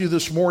You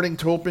this morning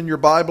to open your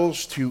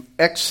Bibles to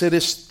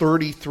Exodus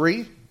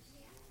 33.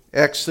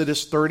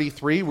 Exodus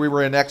 33. We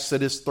were in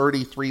Exodus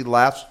 33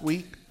 last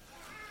week,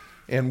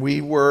 and we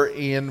were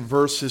in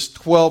verses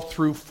 12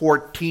 through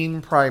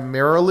 14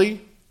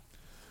 primarily.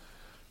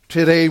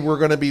 Today we're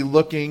going to be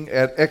looking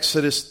at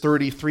Exodus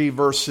 33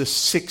 verses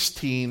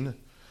 16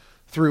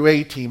 through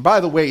 18. By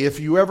the way, if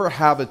you ever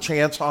have a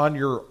chance on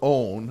your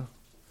own,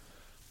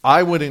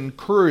 I would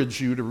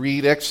encourage you to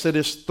read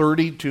Exodus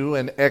 32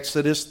 and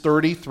Exodus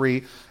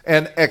 33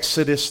 and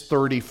Exodus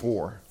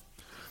 34.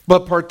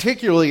 But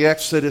particularly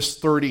Exodus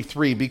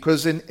 33,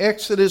 because in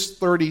Exodus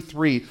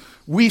 33,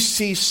 we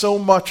see so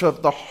much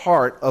of the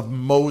heart of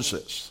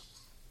Moses.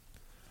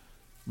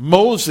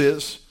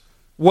 Moses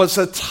was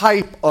a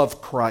type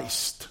of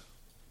Christ.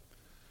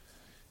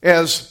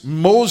 As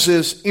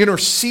Moses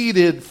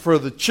interceded for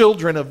the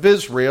children of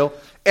Israel,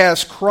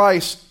 as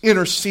Christ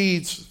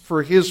intercedes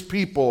for his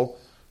people,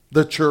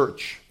 the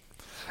church.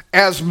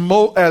 As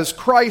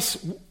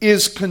Christ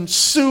is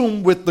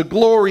consumed with the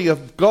glory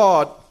of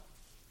God,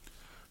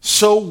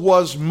 so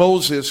was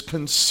Moses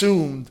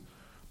consumed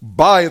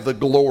by the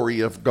glory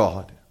of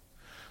God.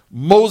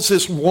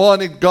 Moses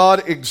wanted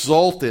God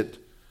exalted,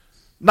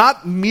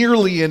 not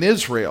merely in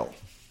Israel,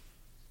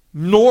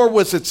 nor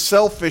was it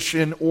selfish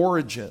in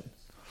origin,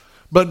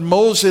 but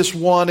Moses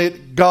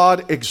wanted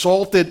God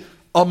exalted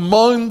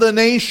among the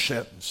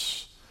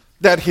nations,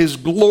 that his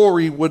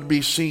glory would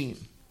be seen.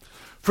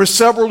 For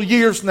several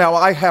years now,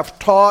 I have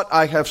taught,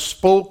 I have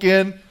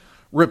spoken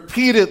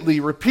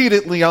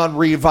repeatedly on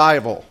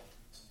revival.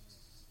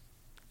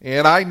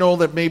 And I know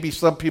that maybe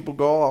some people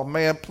go, oh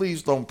man,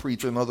 please don't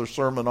preach another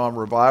sermon on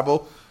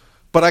revival.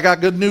 But I got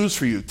good news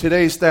for you.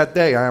 Today's that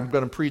day. I am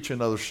going to preach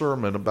another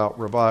sermon about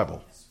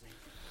revival.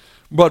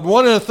 But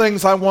one of the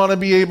things I want to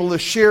be able to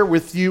share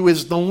with you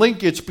is the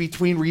linkage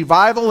between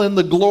revival and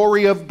the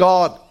glory of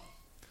God.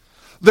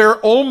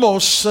 They're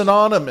almost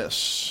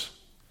synonymous.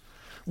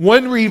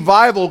 When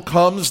revival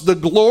comes, the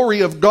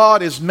glory of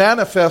God is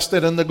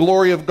manifested and the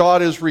glory of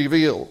God is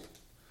revealed.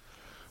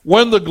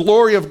 When the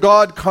glory of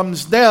God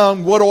comes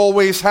down, what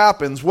always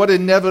happens? What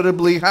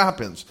inevitably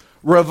happens?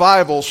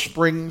 Revival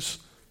springs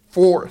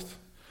forth,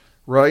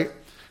 right?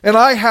 And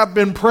I have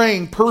been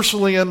praying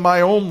personally in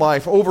my own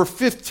life over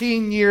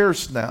 15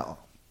 years now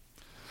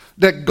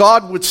that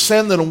God would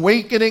send an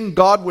awakening,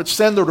 God would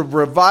send a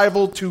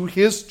revival to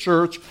his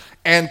church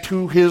and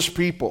to his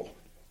people.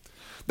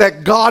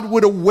 That God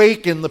would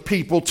awaken the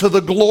people to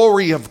the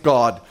glory of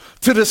God,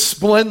 to the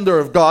splendor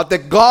of God,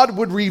 that God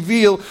would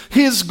reveal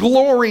his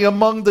glory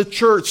among the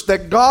church,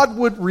 that God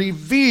would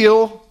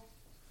reveal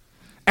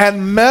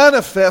and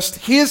manifest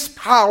his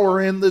power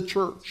in the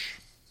church.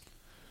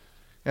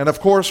 And of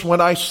course,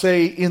 when I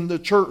say in the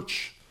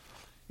church,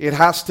 it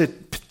has to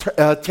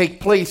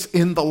take place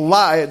in the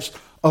lives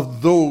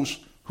of those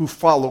who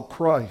follow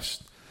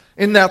Christ.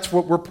 And that's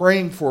what we're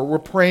praying for. We're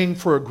praying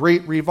for a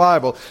great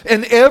revival.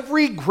 And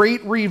every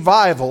great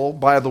revival,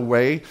 by the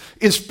way,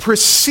 is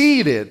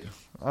preceded.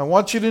 I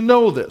want you to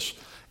know this.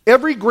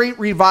 Every great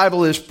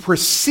revival is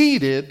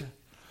preceded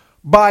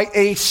by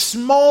a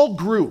small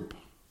group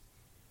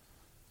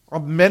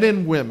of men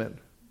and women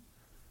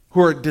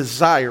who are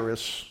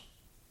desirous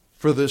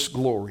for this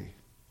glory.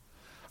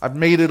 I've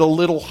made it a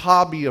little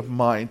hobby of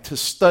mine to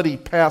study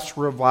past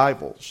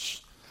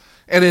revivals.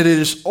 And it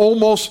is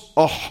almost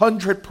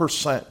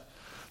 100%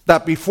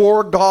 that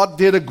before God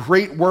did a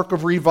great work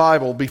of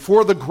revival,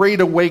 before the Great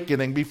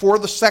Awakening, before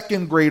the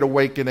Second Great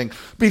Awakening,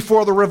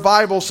 before the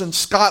revivals in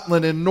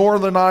Scotland and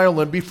Northern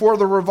Ireland, before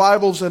the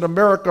revivals in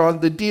America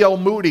under D.L.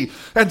 Moody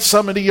and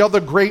some of the other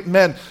great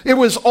men, it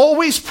was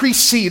always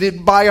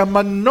preceded by a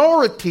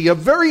minority, a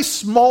very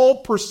small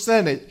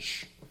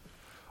percentage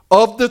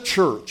of the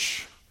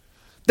church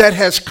that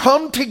has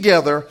come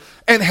together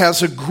and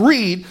has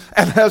agreed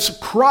and has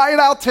cried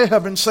out to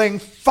heaven saying,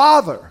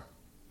 Father,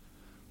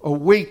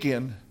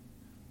 awaken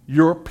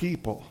your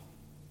people.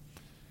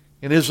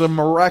 It is a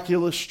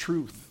miraculous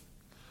truth.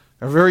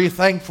 I'm very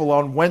thankful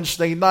on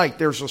Wednesday night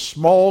there's a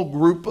small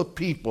group of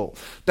people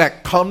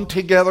that come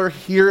together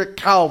here at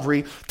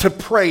Calvary to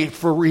pray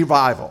for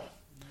revival.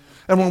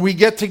 And when we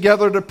get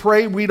together to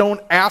pray, we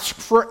don't ask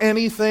for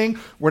anything.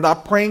 We're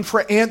not praying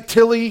for Aunt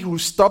Tilly who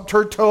stubbed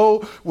her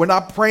toe. We're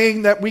not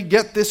praying that we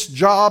get this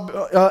job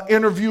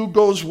interview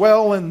goes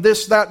well and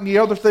this, that, and the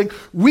other thing.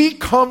 We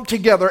come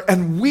together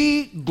and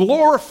we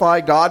glorify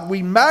God.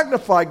 We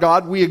magnify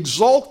God. We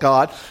exalt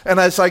God. And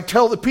as I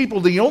tell the people,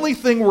 the only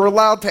thing we're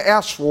allowed to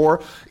ask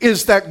for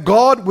is that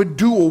God would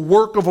do a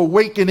work of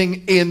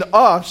awakening in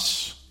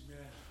us.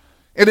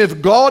 And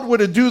if God were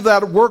to do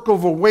that work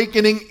of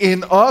awakening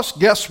in us,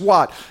 guess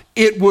what?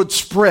 It would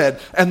spread,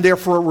 and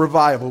therefore a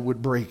revival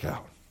would break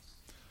out.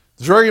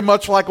 It's very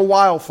much like a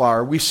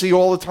wildfire. We see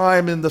all the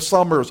time in the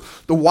summers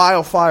the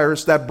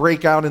wildfires that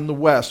break out in the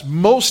West.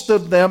 Most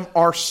of them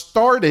are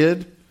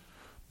started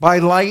by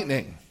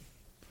lightning.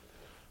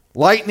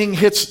 Lightning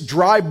hits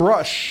dry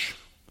brush.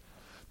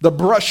 The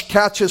brush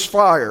catches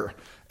fire.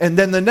 And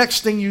then the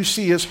next thing you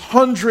see is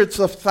hundreds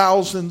of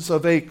thousands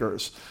of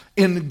acres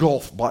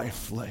engulfed by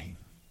flame.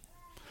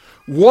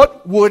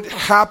 what would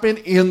happen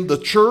in the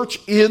church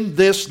in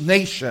this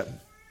nation?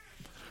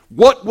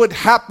 What would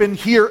happen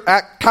here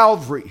at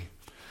Calvary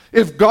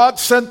if God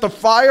sent the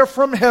fire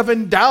from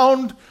heaven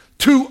down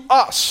to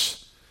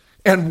us,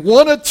 and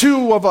one or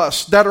two of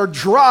us that are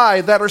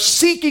dry, that are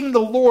seeking the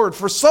Lord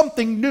for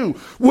something new,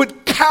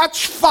 would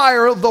catch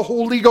fire of the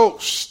Holy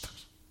Ghost?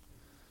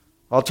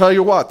 I'll tell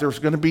you what, there's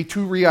going to be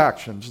two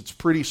reactions. It's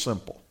pretty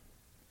simple.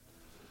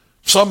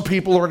 Some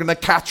people are going to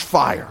catch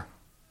fire,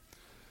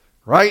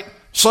 right?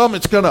 Some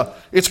it's going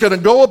to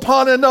go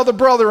upon another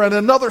brother and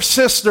another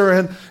sister,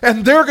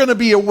 and they're going to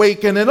be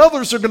awakened, and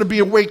others are going to be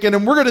awakened,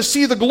 and we're going to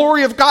see the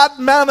glory of God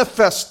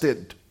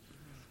manifested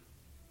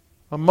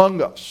among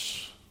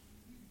us.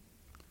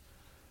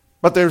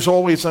 But there's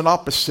always an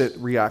opposite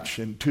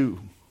reaction too.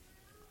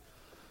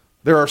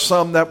 There are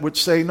some that would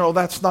say, no,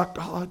 that's not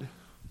God.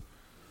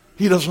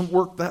 He doesn't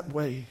work that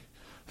way.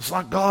 It's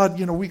not God,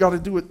 we got to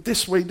do it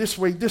this way, this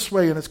way, this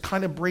way, and it's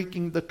kind of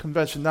breaking the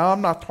convention. Now,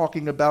 I'm not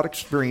talking about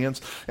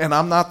experience, and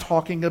I'm not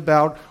talking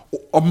about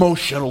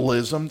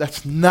emotionalism.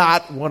 That's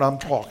not what I'm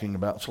talking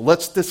about. So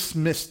let's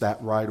dismiss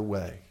that right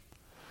away.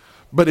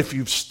 But if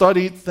you've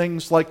studied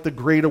things like the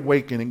Great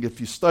Awakening, if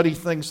you study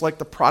things like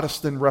the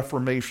Protestant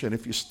Reformation,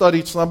 if you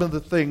studied some of the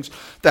things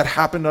that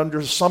happened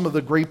under some of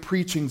the great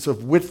preachings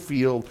of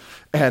Whitefield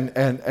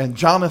and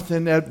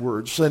Jonathan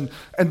Edwards and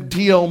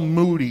D.L.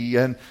 Moody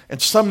and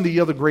some of the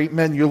other great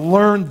men, you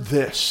learn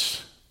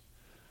this,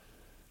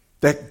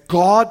 that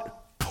God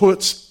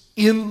puts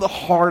in the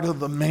heart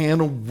of the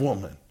man or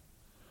woman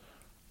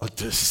a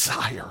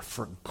desire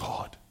for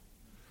God.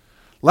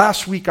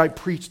 Last week I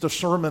preached a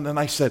sermon and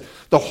I said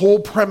the whole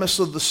premise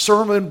of the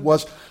sermon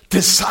was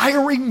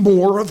desiring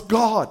more of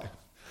God.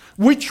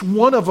 Which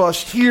one of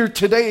us here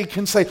today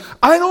can say,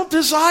 I don't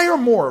desire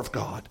more of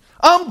God.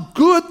 I'm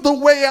good the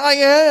way I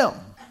am.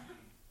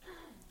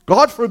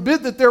 God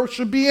forbid that there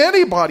should be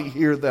anybody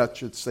here that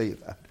should say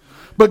that.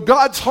 But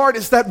God's heart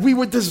is that we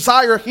would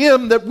desire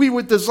Him, that we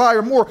would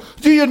desire more.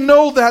 Do you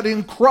know that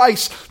in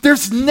Christ,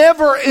 there's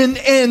never an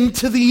end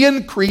to the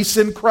increase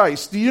in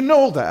Christ? Do you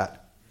know that?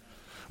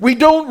 We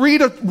don't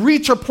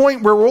reach a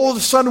point where all of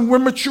a sudden we're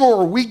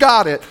mature. We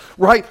got it,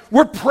 right?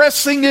 We're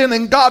pressing in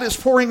and God is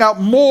pouring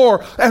out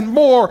more and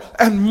more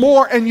and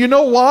more. And you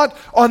know what?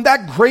 On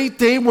that great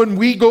day when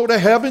we go to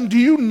heaven, do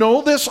you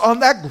know this? On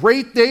that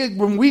great day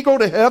when we go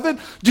to heaven,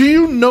 do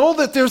you know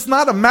that there's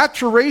not a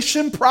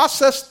maturation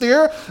process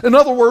there? In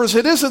other words,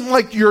 it isn't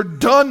like you're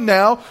done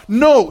now.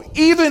 No,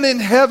 even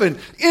in heaven,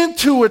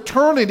 into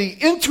eternity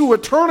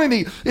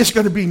is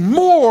going to be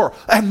more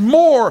and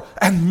more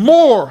and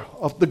more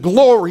of the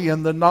glory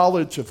and the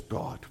knowledge of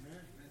God.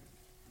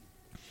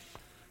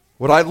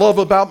 What I love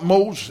about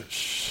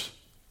Moses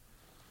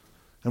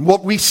and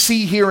what we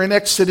see here in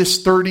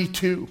Exodus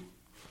 32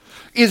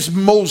 is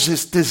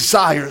Moses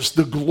desires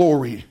the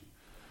glory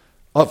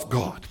of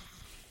God.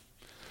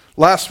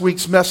 Last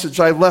week's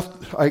message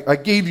I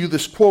gave you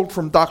this quote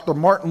from Dr.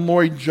 Martin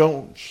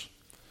Lloyd-Jones,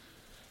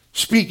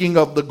 speaking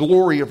of the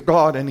glory of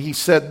God, and he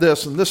said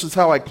this, and this is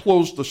how I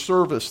closed the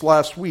service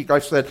last week. I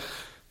said,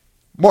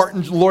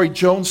 Martin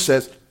Lloyd-Jones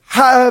says,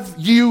 have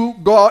you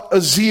got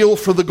a zeal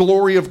for the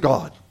glory of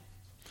God?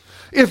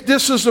 If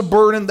this is a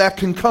burden that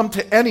can come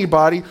to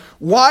anybody,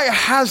 why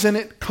hasn't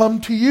it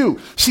come to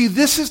you? See,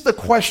 this is the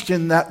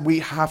question that we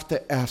have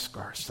to ask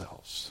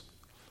ourselves.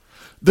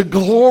 The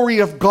glory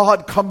of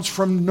God comes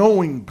from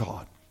knowing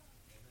God,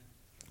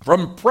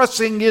 from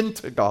pressing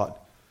into God.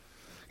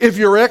 If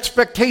your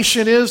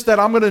expectation is that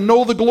I'm going to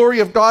know the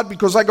glory of God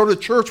because I go to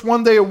church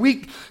one day a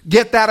week,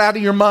 get that out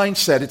of your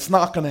mindset. It's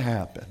not going to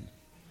happen.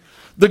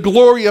 The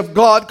glory of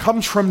God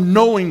comes from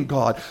knowing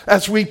God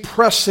as we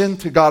press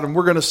into God. And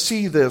we're going to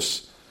see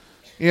this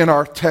in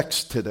our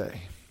text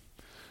today.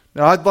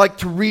 Now, I'd like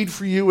to read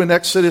for you in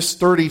Exodus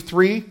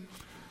 33,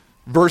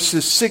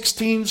 verses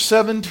 16,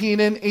 17,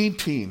 and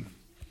 18.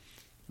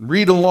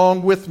 Read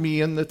along with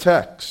me in the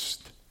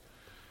text.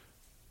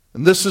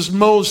 And this is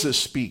Moses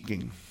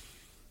speaking.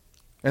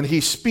 And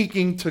he's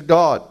speaking to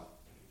God.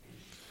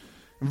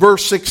 In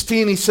verse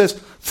 16, he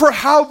says, for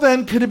how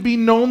then could it be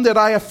known that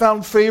I have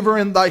found favor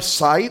in thy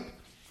sight,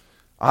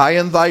 I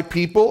and thy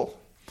people?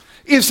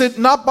 Is it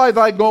not by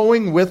thy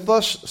going with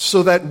us,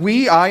 so that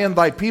we, I and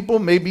thy people,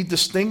 may be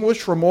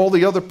distinguished from all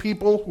the other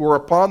people who are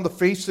upon the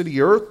face of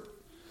the earth?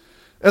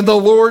 And the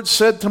Lord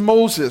said to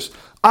Moses,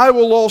 I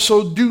will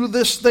also do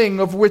this thing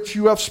of which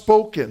you have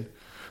spoken,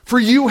 for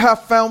you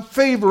have found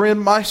favor in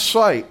my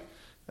sight,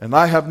 and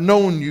I have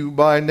known you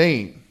by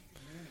name.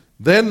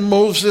 Then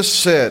Moses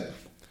said,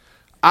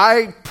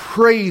 I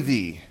pray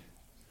thee,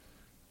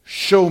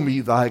 show me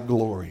thy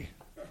glory.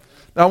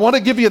 Now I want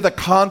to give you the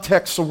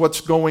context of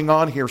what's going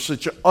on here so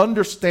that you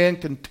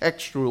understand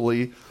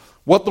contextually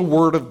what the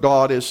Word of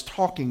God is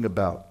talking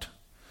about.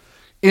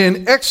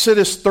 In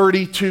Exodus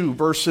 32,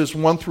 verses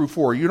 1 through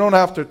 4, you don't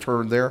have to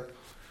turn there.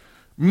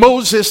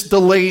 Moses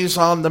delays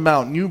on the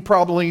mountain. You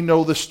probably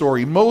know the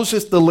story.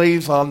 Moses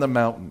delays on the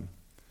mountain.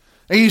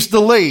 And he's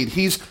delayed.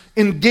 He's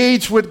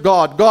engaged with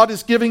God. God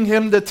is giving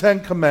him the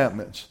 10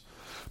 Commandments.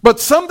 But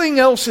something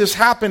else is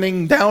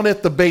happening down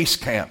at the base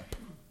camp.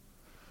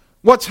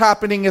 What's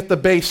happening at the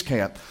base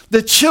camp?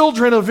 The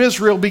children of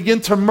Israel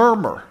begin to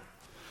murmur.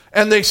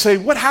 And they say,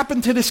 what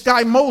happened to this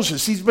guy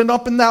Moses? He's been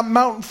up in that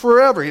mountain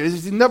forever.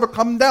 He's never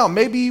come down.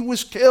 Maybe he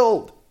was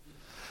killed.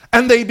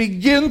 And they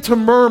begin to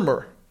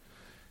murmur.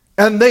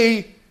 And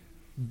they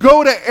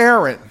go to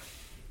Aaron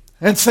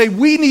and say,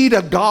 we need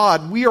a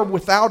God. We are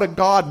without a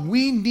God.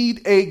 We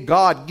need a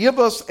God. Give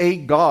us a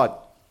God.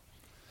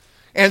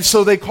 And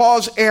so they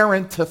cause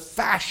Aaron to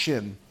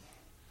fashion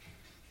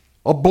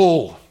a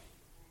bull,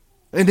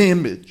 an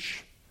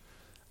image,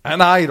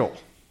 an idol.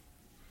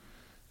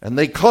 And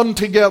they come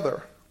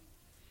together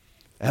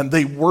and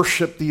they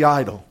worship the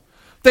idol.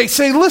 They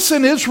say,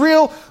 listen,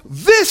 Israel,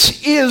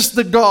 this is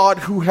the God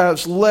who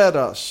has led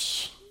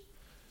us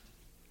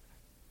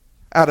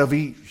out of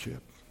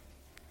Egypt.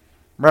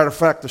 Matter of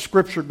fact, the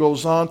scripture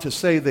goes on to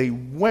say they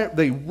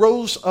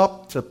rose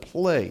up to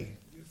play.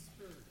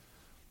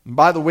 And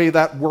by the way,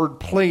 that word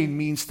play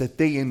means that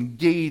they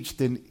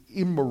engaged in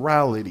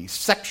immorality,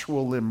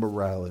 sexual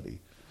immorality.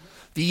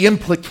 The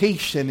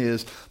implication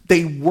is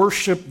they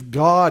worshiped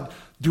God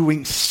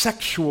doing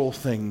sexual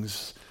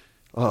things,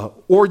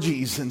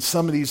 orgies and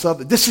some of these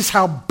other. This is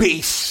how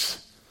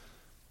base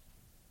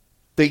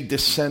they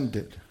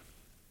descended.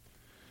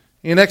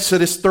 In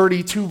Exodus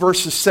 32,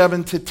 verses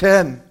 7 to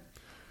 10,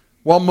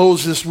 while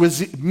Moses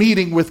was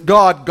meeting with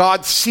God,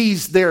 God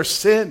sees their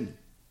sin.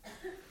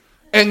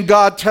 And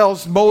God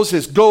tells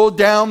Moses, go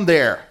down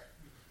there,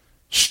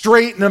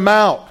 straighten them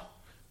out,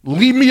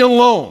 leave me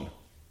alone.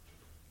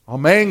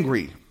 I'm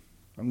angry.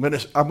 I'm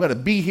going to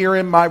be here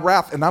in my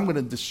wrath, and I'm going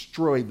to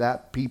destroy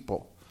that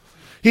people.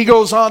 He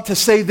goes on to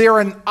say they're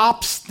an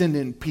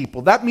obstinate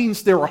people. That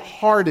means they're a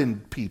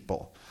hardened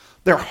people.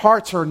 Their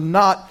hearts are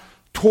not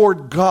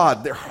toward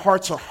God. Their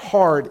hearts are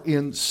hard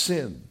in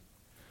sin.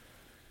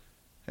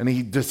 And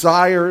he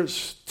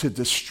desires to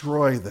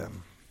destroy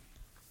them.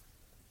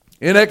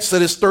 In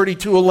Exodus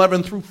 32,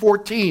 11 through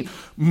 14,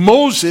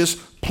 Moses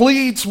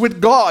pleads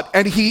with God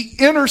and he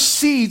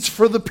intercedes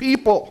for the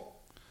people.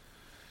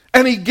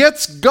 And he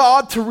gets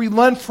God to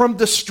relent from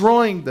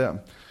destroying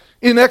them.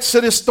 In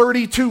Exodus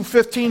 32,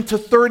 15 to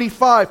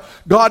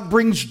 35, God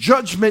brings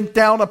judgment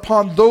down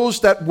upon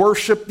those that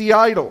worship the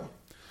idol.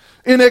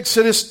 In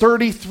Exodus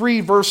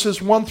 33,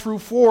 verses 1 through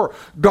 4,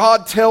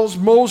 God tells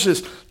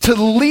Moses to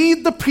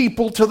lead the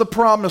people to the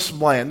promised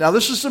land. Now,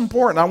 this is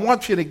important. I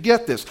want you to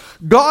get this.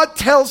 God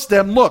tells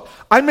them, look,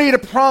 I made a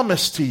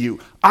promise to you.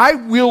 I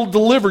will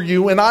deliver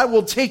you and I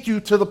will take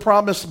you to the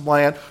promised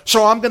land.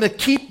 So I'm going to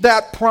keep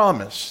that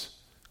promise.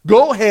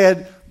 Go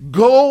ahead,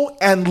 go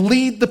and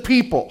lead the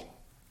people.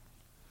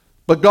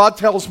 But God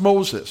tells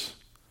Moses,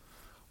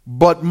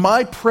 but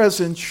my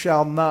presence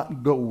shall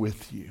not go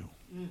with you.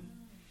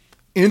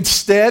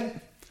 Instead,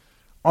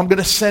 I'm going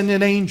to send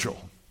an angel.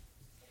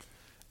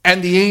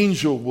 And the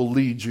angel will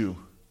lead you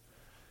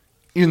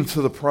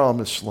into the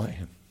promised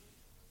land.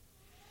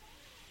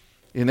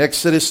 In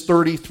Exodus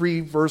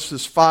 33,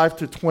 verses 5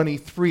 to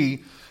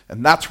 23,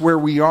 and that's where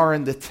we are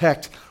in the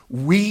text,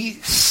 we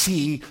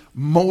see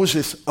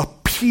Moses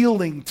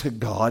appealing to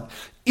God,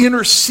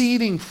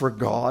 interceding for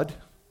God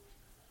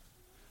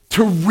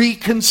to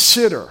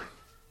reconsider.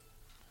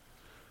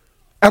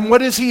 And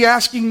what is he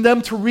asking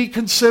them to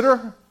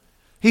reconsider?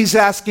 He's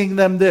asking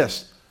them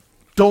this: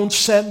 don't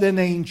send an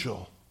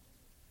angel.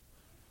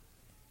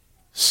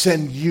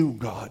 Send you,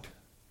 God.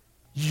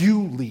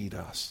 You lead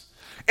us.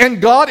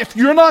 And God, if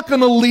you're not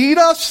going to lead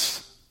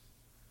us,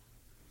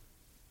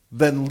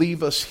 then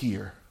leave us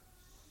here.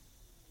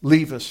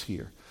 Leave us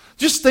here.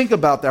 Just think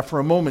about that for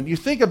a moment. You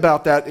think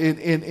about that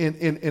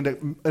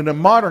in a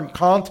modern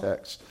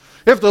context.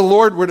 If the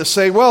Lord were to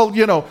say, well,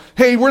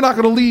 hey, we're not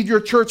going to lead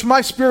your church.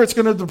 My spirit's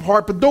going to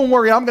depart, but don't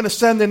worry, I'm going to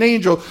send an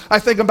angel. I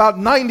think about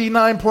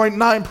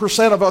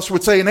 99.9% of us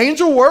would say, an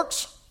angel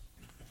works.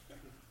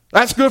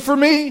 That's good for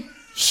me.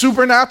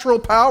 Supernatural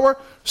power,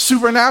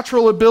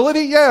 supernatural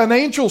ability. Yeah, an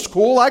angel's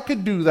cool. I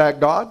could do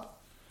that, God.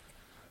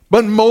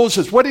 But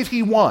Moses, what did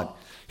he want?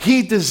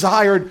 He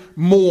desired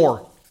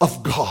more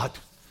of God.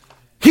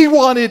 He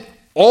wanted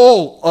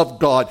all of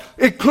God.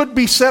 It could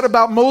be said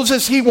about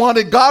Moses, he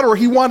wanted God or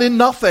he wanted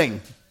nothing.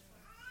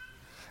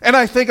 And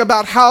I think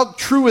about how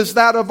true is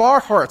that of our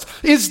hearts.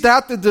 Is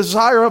that the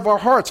desire of our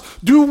hearts?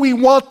 Do we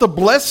want the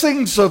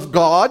blessings of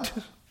God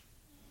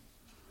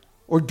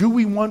or do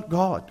we want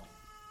God?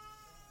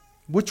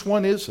 Which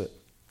one is it?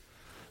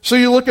 So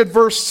you look at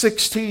verse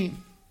 16.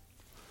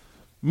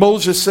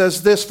 Moses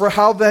says this, for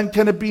how then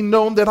can it be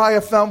known that I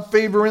have found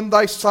favor in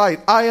thy sight,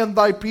 I and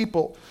thy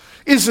people?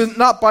 Is it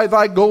not by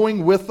thy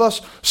going with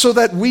us, so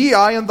that we,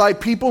 I and thy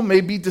people,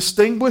 may be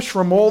distinguished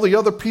from all the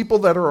other people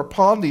that are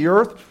upon the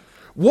earth?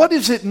 What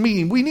does it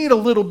mean? We need a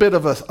little bit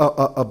of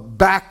a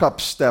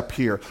backup step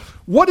here.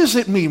 What does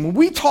it mean? When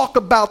we talk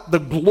about the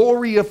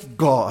glory of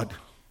God,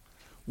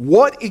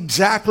 what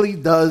exactly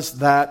does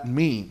that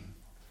mean?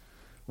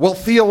 Well,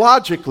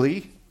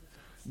 theologically,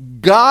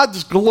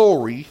 God's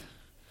glory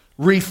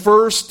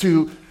refers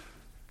to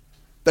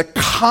the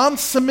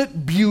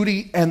consummate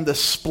beauty and the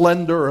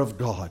splendor of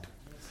God.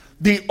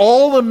 The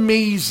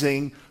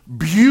all-amazing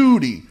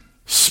beauty,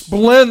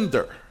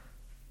 splendor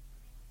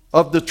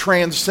of the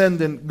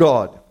transcendent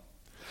God.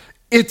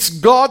 It's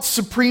God's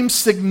supreme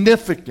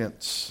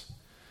significance.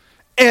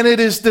 And it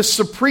is the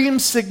supreme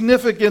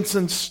significance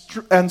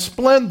and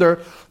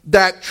splendor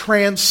that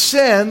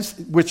transcends,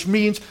 which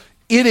means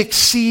it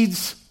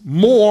exceeds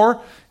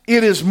more,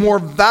 it is more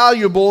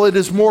valuable, it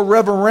is more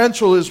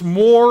reverential, it is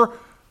more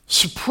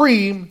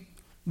supreme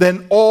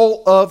than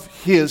all of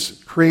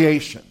his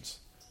creations.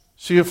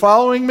 So you're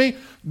following me?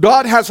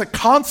 God has a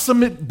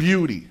consummate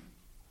beauty.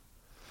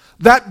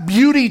 That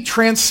beauty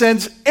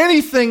transcends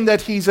anything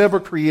that he's ever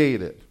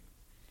created.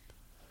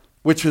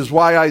 Which is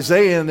why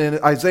Isaiah,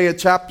 in Isaiah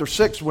chapter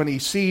 6, when he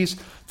sees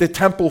the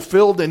temple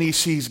filled and he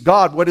sees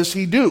God, what does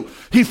he do?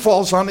 He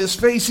falls on his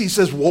face. He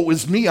says, woe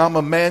is me, I'm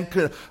a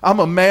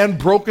man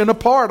broken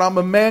apart. I'm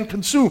a man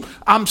consumed.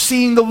 I'm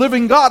seeing the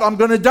living God. I'm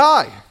going to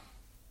die.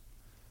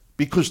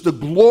 Because the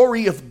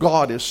glory of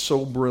God is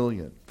so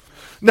brilliant.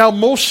 Now,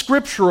 most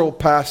scriptural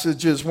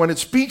passages, when it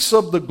speaks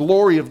of the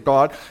glory of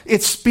God,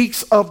 it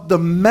speaks of the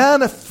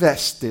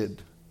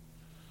manifested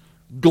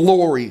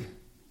glory.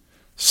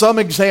 Some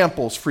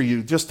examples for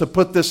you, just to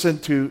put this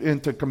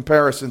into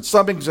comparison.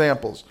 Some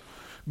examples.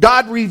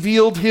 God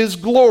revealed his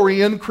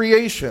glory in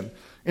creation.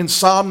 In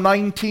Psalm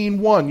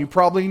 19:1, you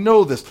probably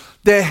know this.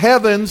 The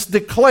heavens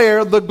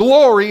declare the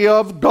glory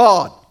of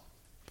God,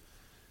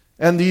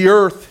 and the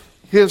earth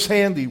his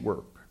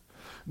handiwork.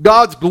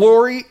 God's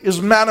glory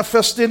is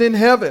manifested in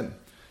heaven.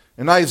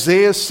 In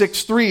Isaiah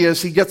 6:3,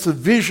 as he gets a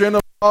vision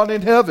of God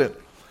in heaven,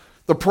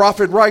 the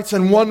prophet writes,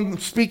 and one,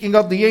 speaking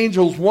of the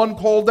angels, one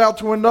called out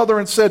to another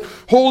and said,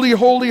 holy,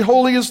 holy,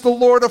 holy is the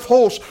Lord of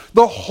hosts.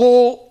 The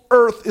whole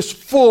earth is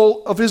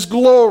full of his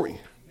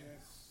glory.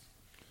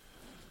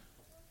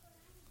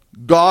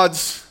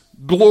 God's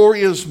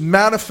glory is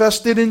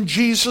manifested in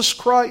Jesus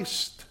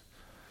Christ.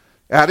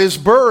 At his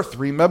birth,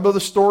 remember the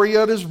story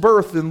at his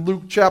birth in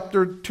Luke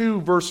chapter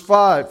 2, verse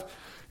 5.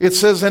 It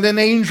says, and an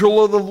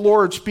angel of the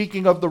Lord,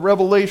 speaking of the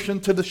revelation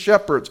to the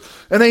shepherds,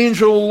 an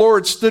angel of the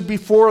Lord stood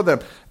before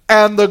them.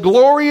 And the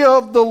glory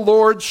of the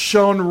Lord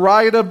shone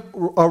right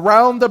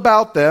around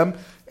about them.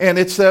 And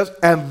it says,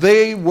 and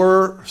they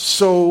were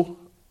so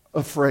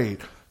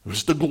afraid. It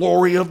was the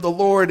glory of the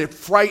Lord. It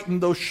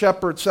frightened those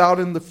shepherds out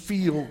in the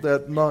field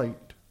that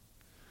night.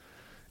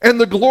 And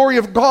the glory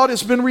of God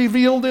has been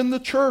revealed in the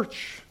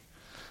church.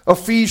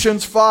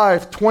 Ephesians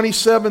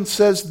 5:27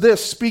 says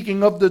this,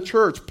 speaking of the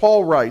church,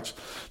 Paul writes,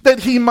 that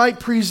he might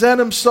present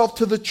himself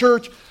to the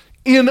church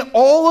in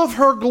all of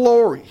her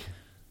glory,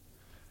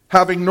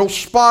 having no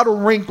spot or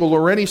wrinkle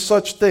or any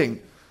such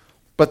thing,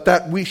 but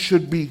that we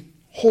should be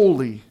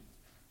holy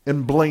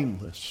and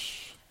blameless.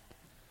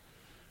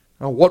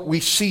 Now, what we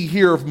see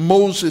here of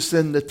Moses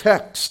in the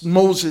text,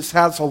 Moses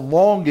has a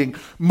longing,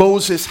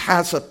 Moses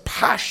has a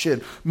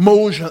passion,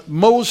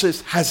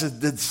 Moses has a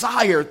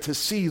desire to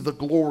see the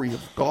glory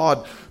of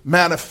God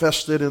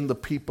manifested in the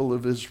people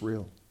of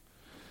Israel.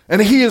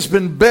 And he has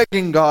been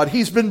begging God,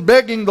 he's been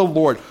begging the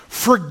Lord,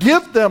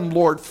 forgive them,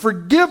 Lord,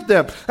 forgive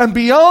them. And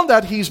beyond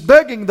that, he's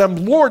begging them,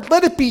 Lord,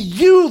 let it be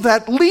you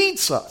that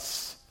leads us.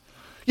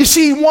 You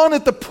see, he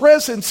wanted the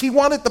presence, he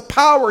wanted the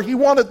power, he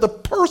wanted the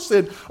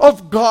person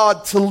of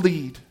God to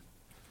lead.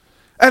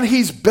 And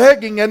he's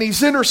begging and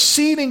he's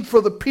interceding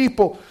for the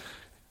people.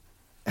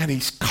 And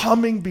he's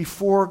coming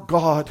before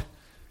God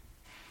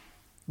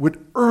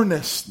with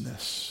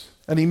earnestness.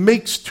 And he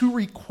makes two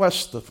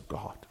requests of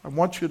God. I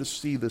want you to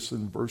see this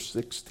in verse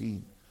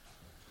 16.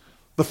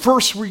 The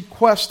first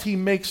request he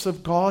makes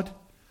of God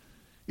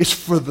is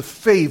for the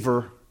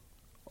favor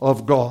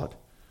of God.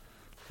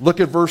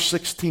 Look at verse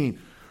 16.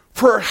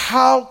 For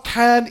how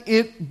can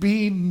it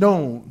be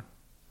known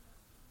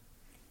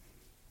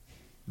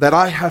that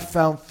I have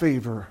found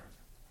favor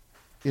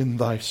in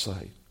thy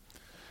sight?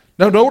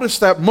 Now notice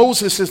that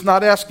Moses is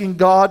not asking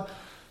God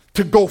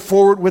to go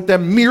forward with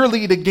them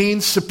merely to gain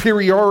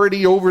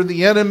superiority over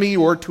the enemy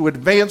or to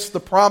advance the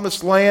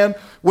promised land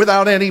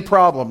without any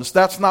problems.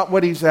 That's not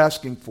what he's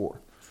asking for.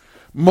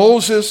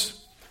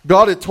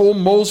 God had told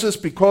Moses,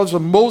 because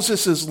of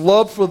Moses'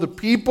 love for the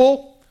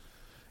people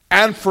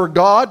and for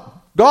God,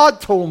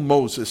 God told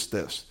Moses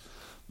this,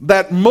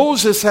 that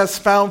Moses has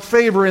found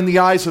favor in the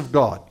eyes of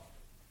God.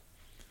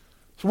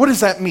 So what does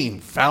that mean,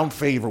 found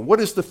favor? What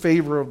is the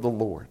favor of the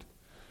Lord?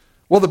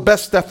 Well, the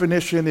best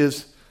definition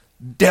is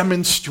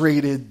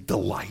demonstrated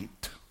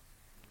delight.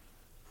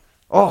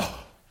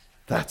 Oh,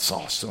 that's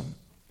awesome.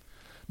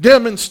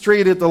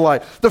 Demonstrated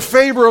delight. The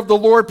favor of the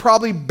Lord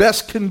probably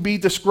best can be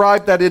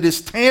described that it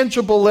is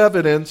tangible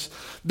evidence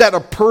that a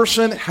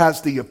person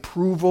has the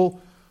approval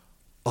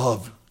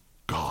of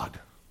God.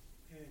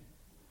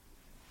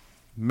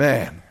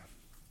 Man,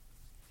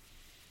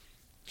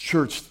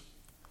 church,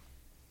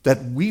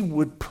 that we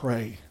would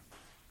pray,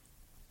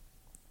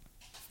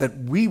 that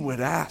we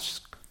would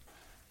ask,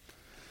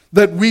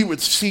 that we would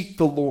seek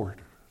the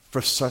Lord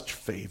for such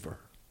favor,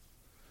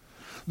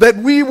 that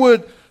we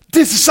would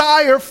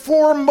desire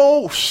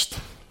foremost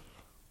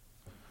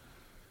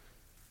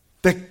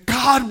that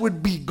God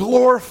would be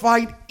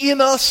glorified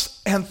in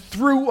us and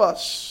through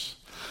us,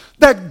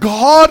 that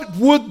God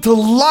would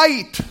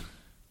delight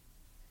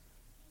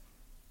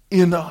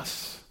in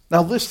us.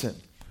 Now listen.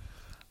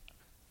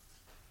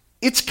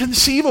 It's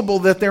conceivable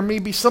that there may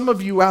be some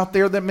of you out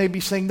there that may be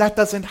saying, that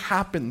doesn't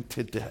happen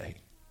today.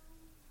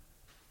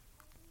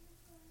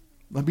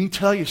 Let me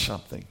tell you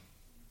something.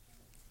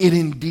 It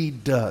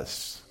indeed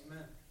does.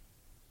 Amen.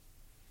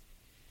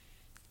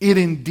 It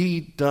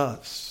indeed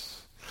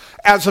does.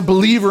 As a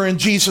believer in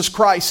Jesus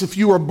Christ, if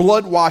you are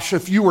blood washed,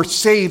 if you are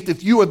saved,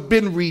 if you have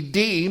been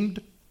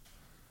redeemed,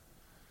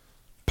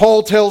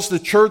 Paul tells the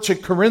church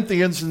at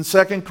Corinthians in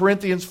 2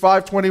 Corinthians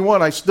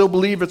 5:21, I still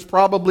believe it's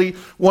probably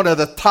one of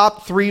the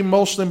top 3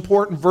 most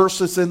important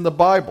verses in the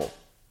Bible.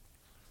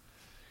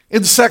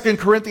 In 2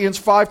 Corinthians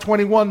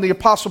 5:21, the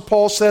Apostle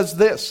Paul says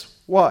this,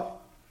 what?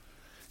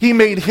 He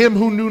made him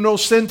who knew no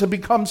sin to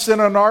become sin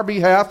on our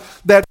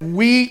behalf,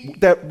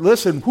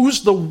 listen,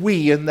 who's the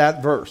we in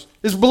that verse?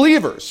 Is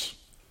believers.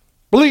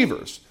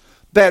 Believers.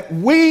 That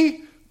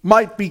we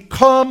might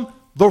become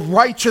the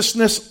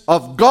righteousness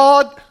of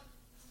God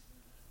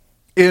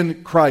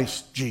in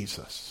Christ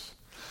Jesus.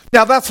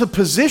 Now that's a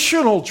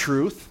positional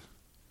truth.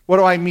 What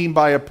do I mean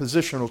by a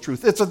positional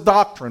truth? It's a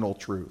doctrinal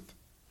truth.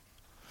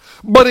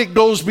 But it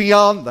goes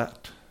beyond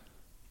that.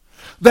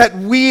 That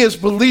we as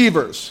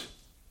believers,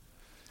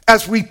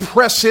 as we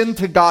press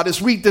into God,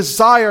 as we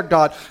desire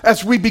God,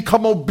 as we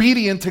become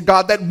obedient to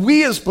God, that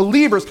we as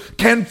believers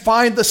can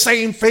find the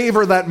same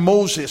favor that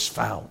Moses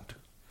found.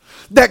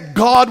 That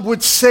God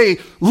would say,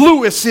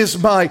 Lewis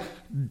is my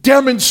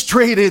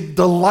demonstrated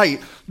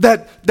delight.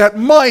 That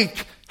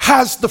Mike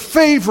has the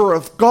favor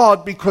of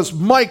God because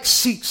Mike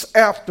seeks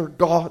after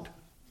God.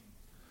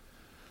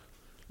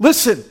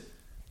 Listen,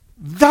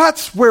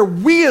 that's where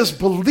we as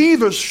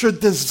believers should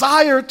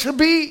desire to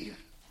be.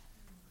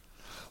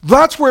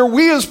 That's where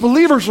we as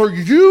believers are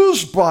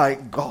used by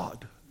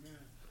God.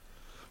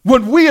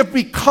 When we have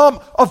become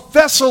a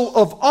vessel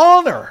of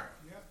honor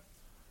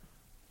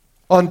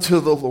unto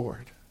the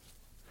Lord.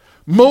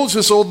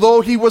 Moses,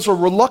 although he was a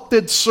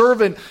reluctant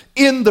servant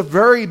in the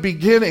very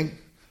beginning,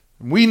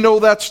 we know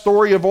that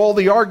story of all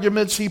the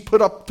arguments he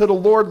put up to the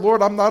Lord.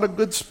 Lord, I'm not a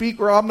good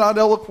speaker. I'm not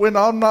eloquent.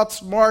 I'm not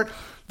smart.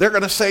 They're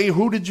going to say,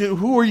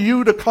 who are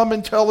you to come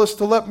and tell us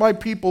to let my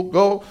people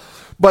go?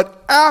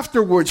 But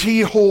afterwards, he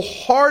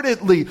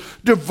wholeheartedly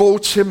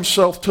devotes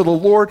himself to the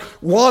Lord,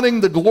 wanting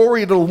the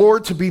glory of the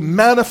Lord to be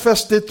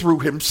manifested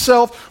through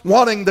himself,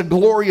 wanting the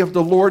glory of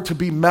the Lord to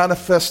be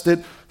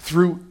manifested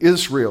through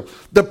Israel.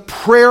 The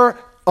prayer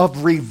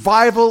of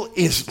revival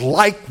is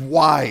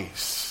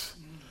likewise.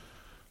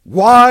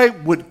 Why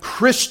would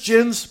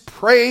Christians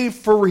pray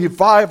for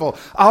revival?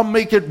 I'll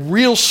make it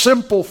real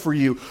simple for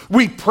you.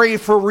 We pray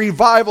for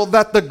revival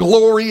that the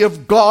glory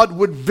of God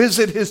would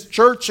visit his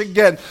church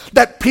again,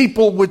 that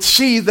people would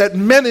see that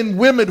men and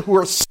women who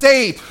are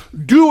saved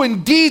do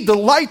indeed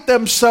delight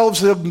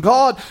themselves in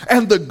God,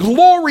 and the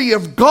glory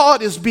of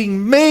God is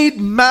being made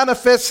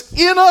manifest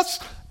in us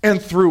and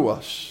through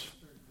us.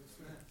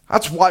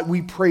 That's why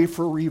we pray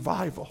for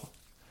revival.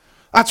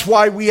 That's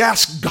why we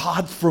ask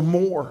God for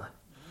more.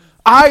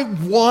 I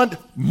want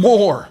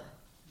more.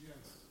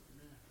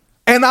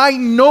 And I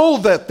know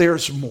that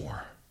there's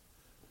more.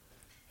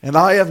 And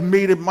I have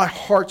made it my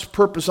heart's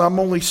purpose. I'm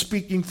only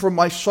speaking for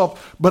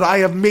myself, but I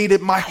have made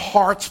it my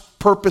heart's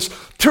purpose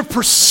to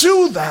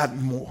pursue that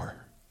more.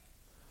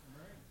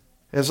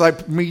 As I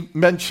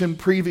mentioned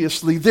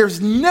previously,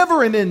 there's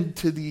never an end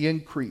to the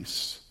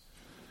increase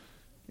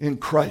in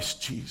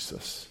Christ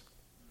Jesus.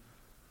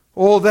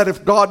 Oh, that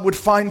if God would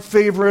find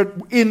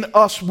favor in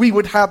us, we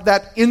would have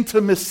that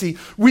intimacy.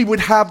 We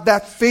would have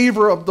that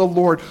favor of the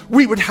Lord.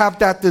 We would have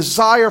that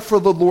desire for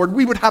the Lord.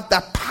 We would have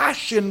that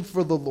passion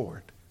for the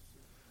Lord.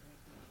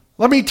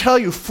 Let me tell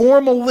you,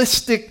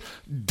 formalistic,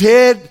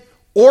 dead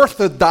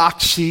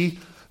orthodoxy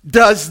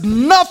does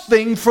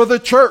nothing for the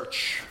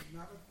church.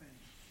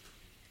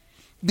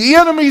 The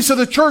enemies of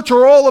the church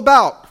are all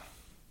about.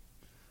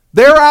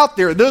 They're out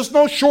there. There's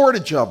no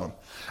shortage of them.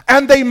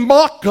 And they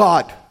mock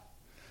God.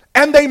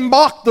 And they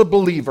mock the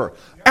believer.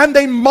 And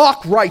they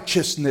mock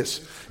righteousness.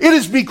 It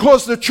is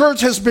because the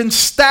church has been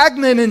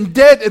stagnant and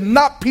dead, and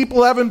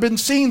people haven't been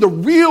seeing the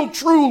real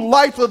true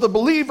life of the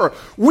believer.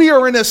 We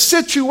are in a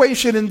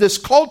situation in this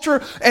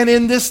culture and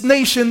in this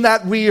nation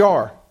that we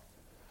are.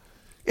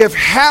 If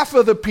half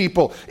of the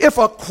people, if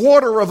a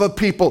quarter of the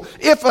people,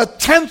 if a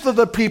tenth of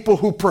the people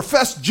who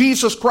profess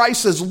Jesus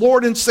Christ as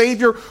Lord and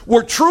Savior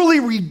were truly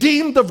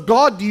redeemed of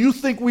God, do you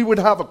think we would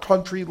have a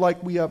country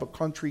like we have a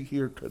country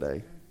here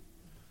today?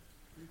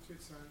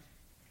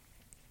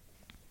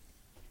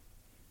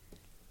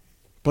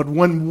 But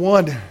when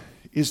one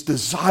is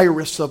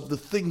desirous of the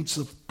things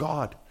of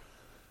God,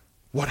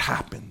 what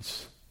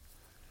happens?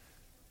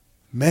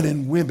 Men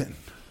and women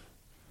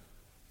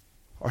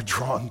are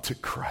drawn to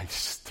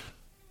Christ.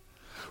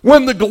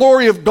 When the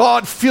glory of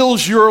God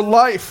fills your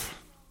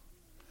life,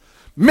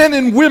 men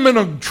and women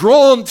are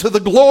drawn to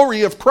the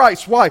glory of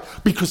Christ. Why?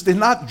 Because they're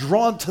not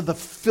drawn to the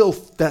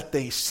filth that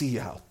they see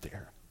out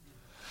there.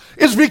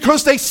 It's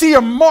because they see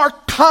a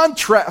marked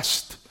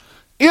contrast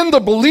in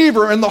the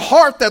believer, in the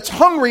heart that's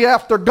hungry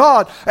after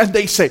God, and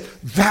they say,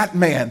 that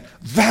man,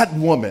 that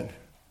woman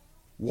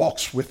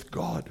walks with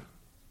God.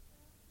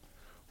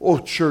 Oh,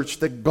 church,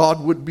 that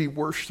God would be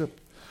worshiped,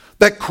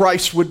 that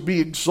Christ would be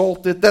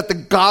exalted, that the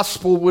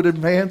gospel would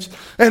advance,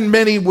 and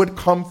many would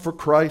come for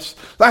Christ.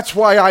 That's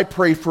why I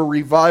pray for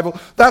revival.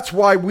 That's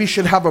why we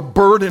should have a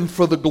burden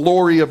for the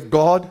glory of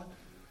God.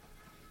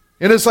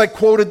 And as I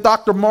quoted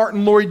Dr.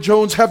 Martin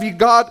Lloyd-Jones, have you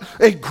got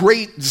a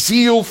great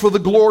zeal for the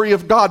glory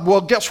of God?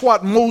 Well, guess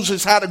what?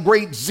 Moses had a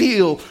great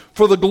zeal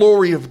for the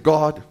glory of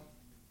God.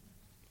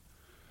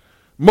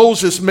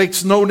 Moses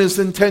makes known his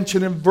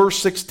intention in verse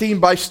 16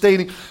 by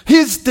stating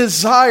his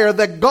desire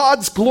that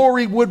God's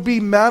glory would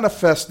be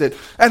manifested.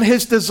 And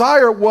his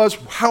desire was,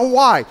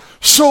 why?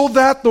 So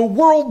that the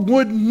world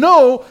would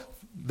know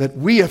that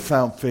we have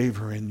found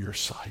favor in your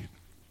sight.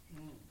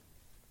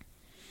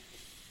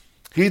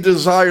 He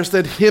desires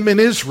that him and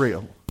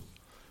Israel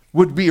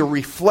would be a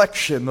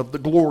reflection of the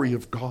glory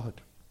of God.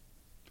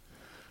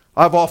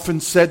 I've often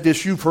said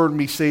this, you've heard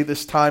me say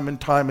this time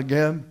and time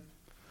again.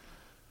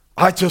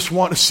 I just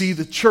want to see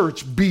the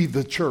church be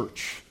the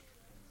church.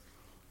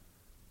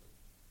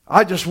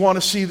 I just want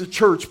to see the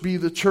church be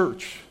the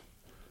church.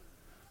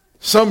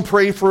 Some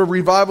pray for a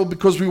revival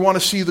because we want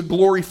to see the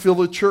glory fill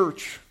the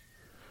church.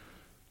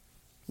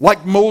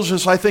 Like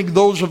Moses, I think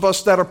those of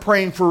us that are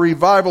praying for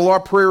revival, our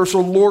prayers,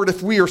 oh Lord,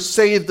 if we are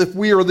saved, if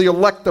we are the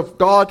elect of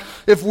God,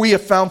 if we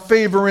have found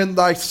favor in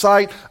thy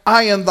sight,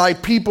 I and thy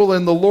people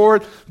in the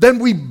Lord, then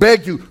we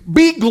beg you,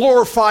 be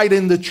glorified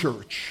in the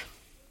church.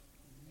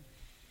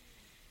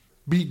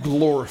 Be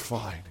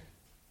glorified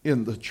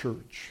in the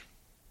church.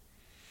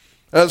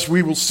 As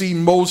we will see,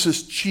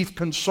 Moses' chief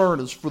concern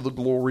is for the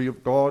glory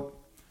of God.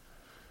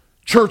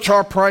 Church,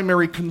 our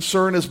primary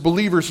concern as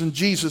believers in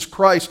Jesus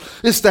Christ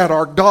is that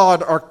our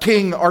God, our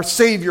King, our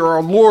Savior,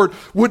 our Lord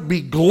would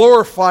be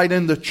glorified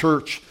in the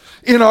church,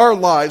 in our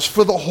lives,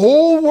 for the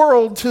whole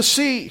world to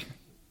see.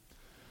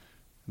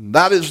 And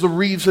that is the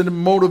reason and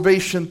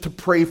motivation to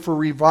pray for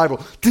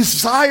revival.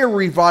 Desire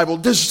revival.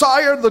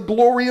 Desire the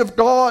glory of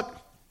God.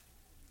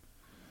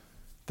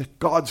 That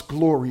God's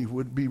glory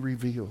would be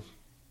revealed.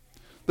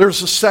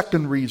 There's a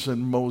second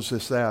reason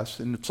Moses asked,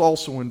 and it's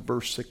also in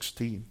verse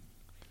 16.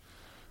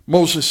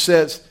 Moses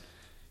says,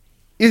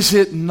 is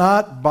it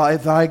not by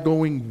thy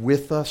going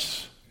with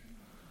us,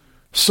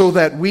 so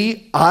that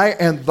I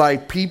and thy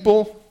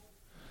people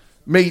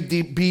may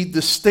be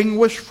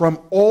distinguished from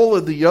all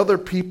of the other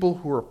people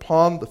who are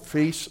upon the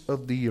face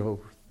of the earth?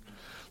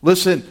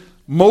 Listen,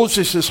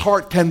 Moses'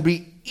 heart can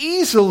be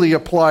easily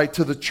applied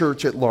to the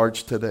church at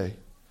large today.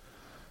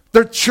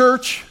 The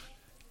church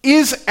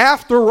is,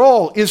 after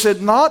all, is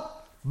it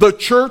not the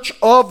church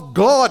of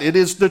God? It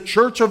is the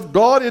church of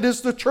God. It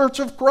is the church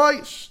of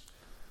Christ.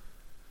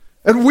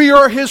 And we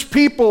are his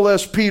people,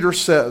 as Peter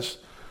says.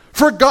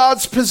 For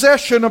God's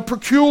possession, a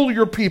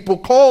peculiar people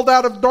called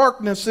out of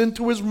darkness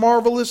into his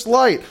marvelous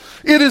light.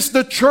 It is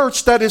the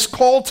church that is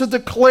called to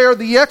declare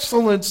the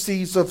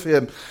excellencies of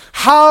him.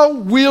 How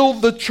will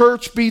the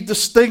church be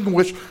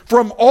distinguished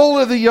from all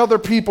of the other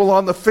people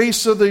on the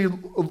face of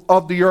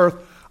the earth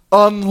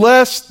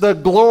unless the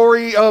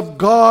glory of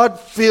God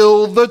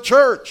fill the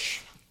church?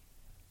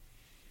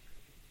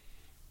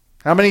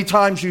 How many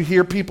times you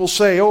hear people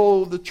say,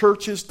 oh, the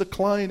church is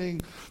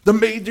declining. The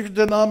major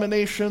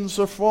denominations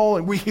are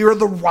falling. We hear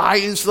the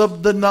rise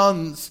of the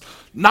nuns,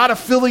 not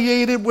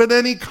affiliated with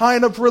any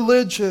kind of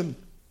religion.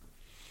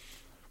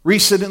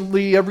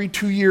 Recently, every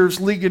 2 years,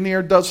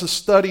 Ligonier does a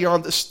study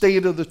on the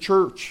state of the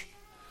church.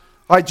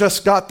 I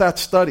just got that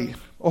study.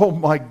 Oh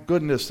my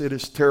goodness, it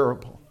is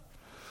terrible.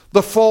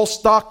 The false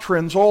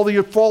doctrines, all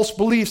the false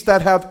beliefs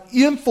that have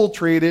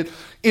infiltrated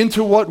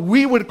into what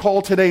we would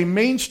call today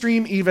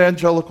mainstream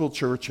evangelical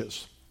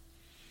churches.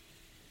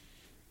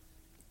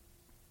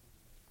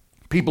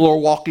 People are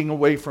walking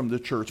away from the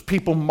church.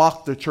 People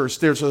mock the church.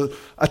 There's an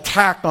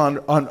attack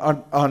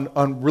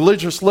on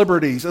religious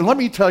liberties. And let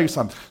me tell you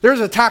something. There's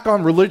an attack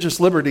on religious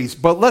liberties,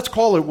 but let's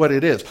call it what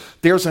it is.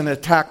 There's an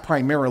attack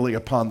primarily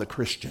upon the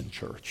Christian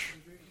church.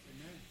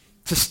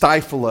 To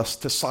stifle us,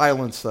 to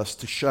silence us,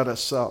 to shut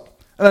us up.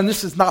 And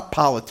this is not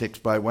politics,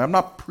 by the way. I'm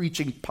not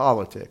preaching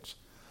politics.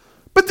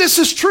 But this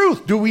is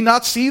truth. Do we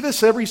not see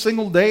this every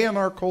single day in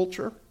our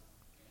culture?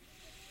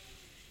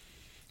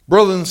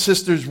 Brothers and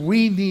sisters,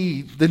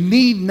 the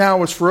need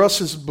now is for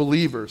us as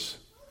believers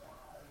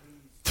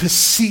to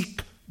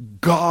seek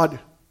God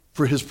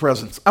for his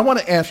presence. I want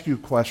to ask you a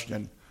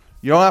question.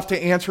 You don't have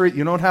to answer it.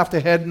 You don't have to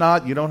head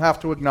nod. You don't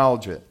have to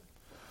acknowledge it.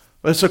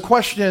 But it's a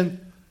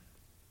question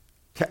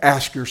to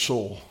ask your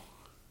soul.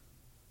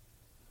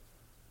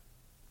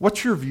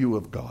 What's your view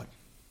of God?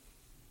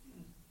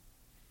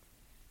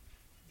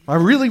 I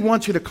really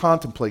want you to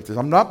contemplate this.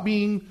 I'm not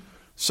being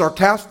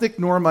sarcastic,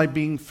 nor am I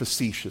being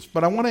facetious,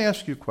 but I want to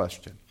ask you a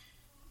question.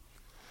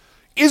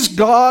 Is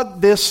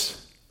God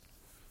this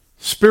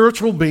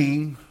spiritual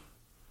being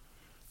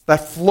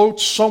that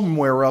floats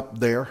somewhere up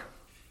there,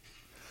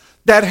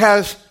 that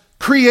has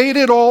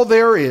created all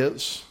there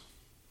is,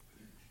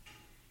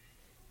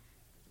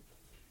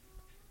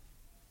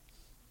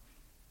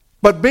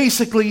 but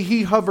basically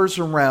he hovers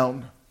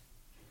around,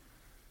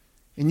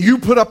 and you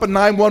put up a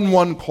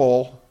 911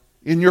 call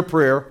in your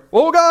prayer?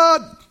 Oh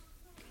God,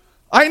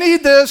 I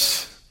need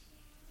this.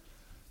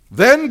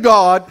 Then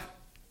God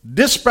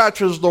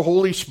dispatches the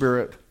Holy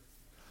Spirit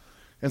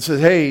and says,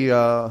 hey,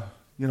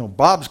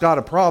 Bob's got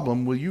a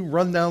problem. Will you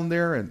run down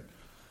there and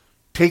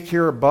take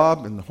care of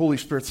Bob? And the Holy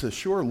Spirit says,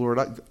 sure, Lord,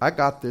 I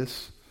got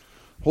this.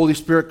 Holy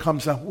Spirit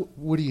comes down.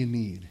 What do you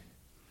need?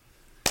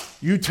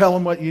 You tell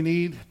him what you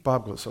need.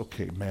 Bob goes,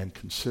 okay, man,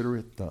 consider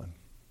it done.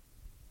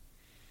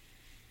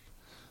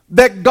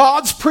 That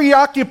God's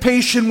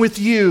preoccupation with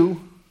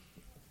you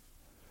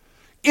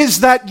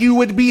is that you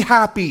would be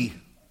happy.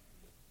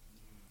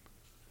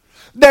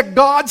 That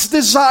God's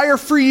desire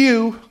for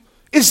you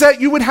is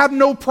that you would have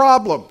no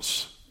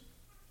problems.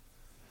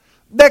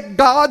 That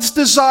God's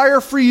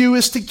desire for you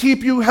is to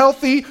keep you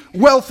healthy,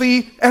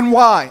 wealthy, and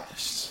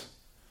wise.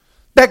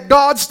 That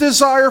God's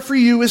desire for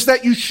you is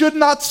that you should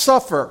not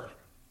suffer.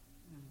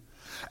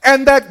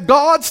 And that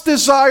God's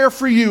desire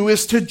for you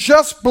is to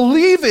just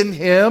believe in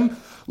Him,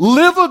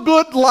 live a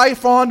good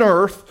life on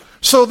earth,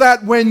 so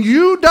that when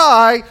you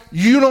die,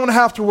 you don't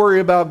have to worry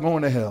about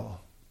going to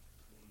hell.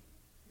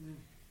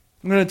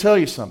 I'm going to tell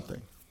you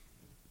something.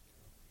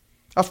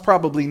 That's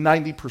probably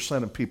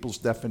 90% of people's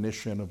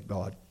definition of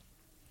God.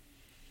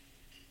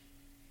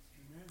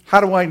 How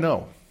do I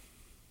know?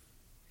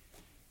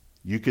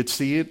 You could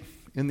see it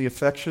in the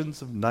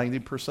affections of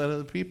 90% of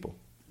the people.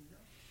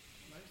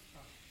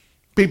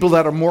 People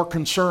that are more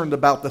concerned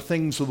about the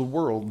things of the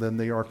world than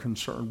they are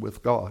concerned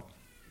with God.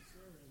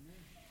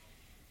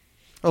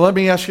 Now, let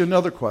me ask you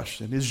another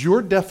question. Is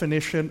your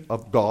definition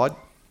of God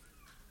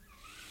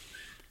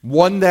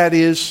one that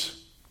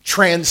is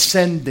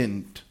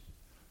transcendent?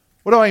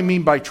 What do I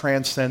mean by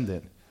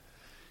transcendent?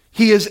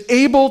 He is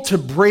able to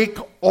break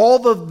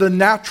all of the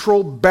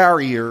natural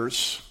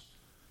barriers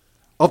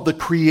of the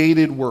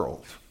created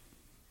world.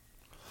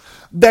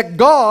 That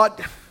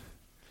God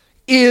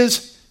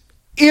is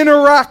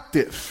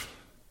interactive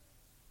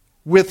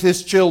with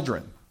His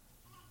children.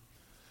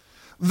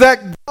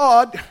 That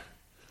God,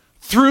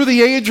 through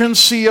the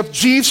agency of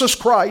Jesus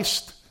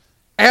Christ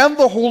and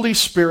the Holy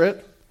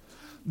Spirit,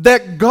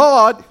 that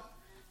God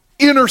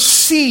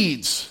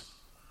intercedes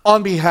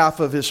on behalf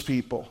of His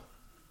people.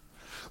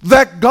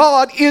 That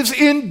God is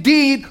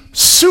indeed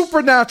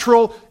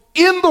supernatural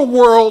in the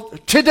world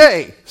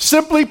today.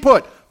 Simply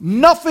put,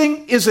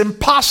 nothing is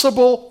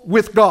impossible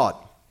with God.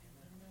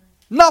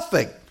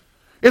 Nothing.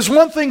 It's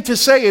one thing to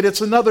say it,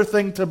 it's another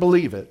thing to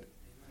believe it.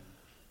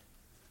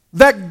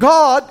 That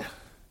God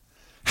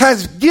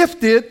has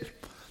gifted,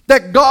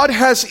 that God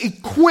has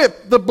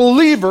equipped the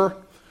believer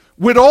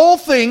with all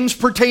things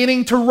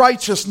pertaining to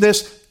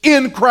righteousness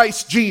in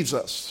Christ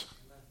Jesus.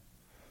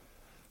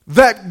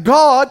 That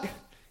God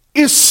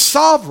is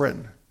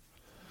sovereign.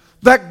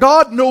 That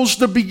God knows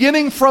the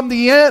beginning from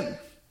the end.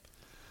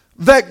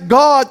 That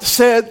God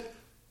said,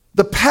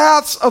 the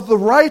paths of the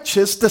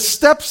righteous, the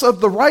steps of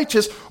the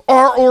righteous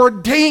are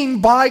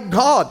ordained by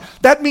God.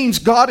 That means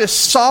God is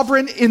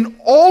sovereign in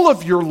all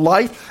of your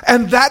life,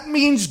 and that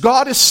means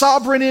God is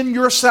sovereign in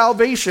your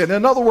salvation.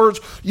 In other words,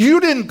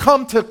 you didn't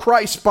come to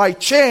Christ by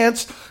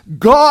chance.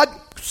 God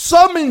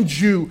summoned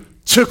you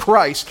to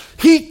Christ.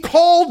 He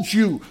called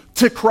you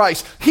to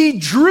Christ. He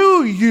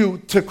drew you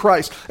to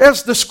Christ.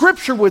 As the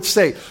scripture would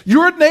say,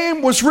 your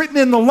name was written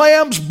in the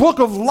Lamb's book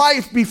of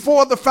life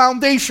before the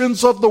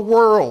foundations of the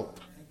world.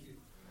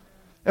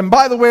 And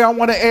by the way, I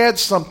want to add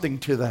something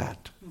to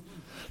that.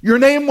 Your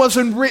name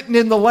wasn't written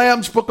in the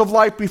Lamb's book of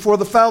life before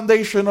the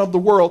foundation of the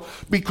world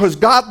because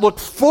God looked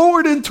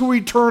forward into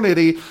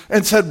eternity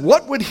and said,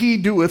 what would He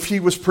do if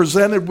He was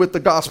presented with the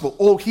gospel?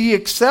 Oh, He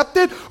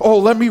accepted? Oh,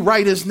 let me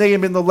write His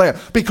name in the Lamb.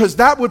 Because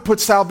that would put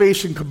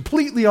salvation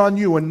completely on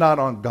you and not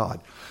on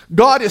God.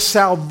 God is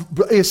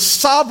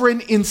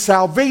sovereign in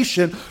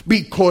salvation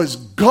because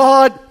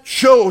God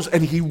chose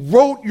and He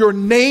wrote your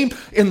name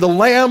in the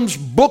Lamb's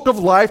book of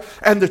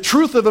life. And the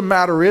truth of the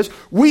matter is,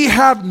 we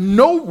have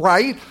no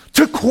right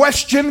to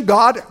question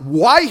God,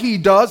 why He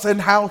does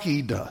and how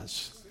He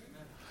does.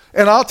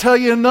 And I'll tell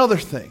you another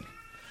thing.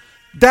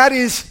 That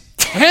is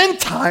 10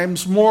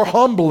 times more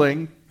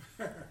humbling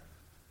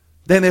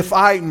than if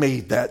I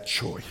made that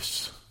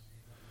choice.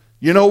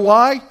 You know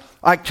why?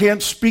 I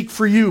can't speak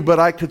for you, but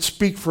I could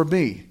speak for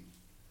me.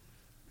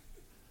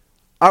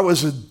 I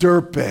was a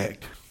dirtbag.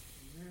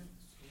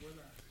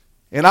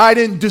 And I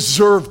didn't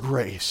deserve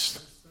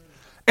grace.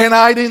 And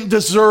I didn't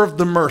deserve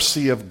the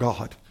mercy of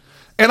God.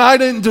 And I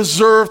didn't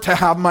deserve to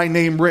have my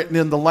name written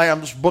in the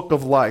Lamb's book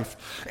of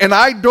life. And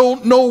I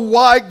don't know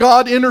why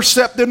God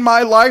intercepted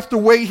my life the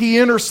way He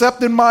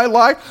intercepted my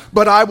life.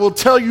 But I will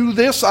tell you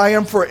this, I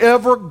am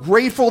forever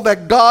grateful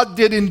that God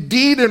did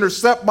indeed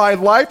intercept my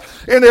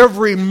life. And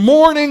every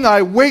morning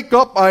I wake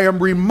up, I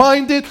am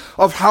reminded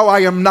of how I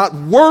am not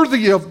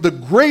worthy of the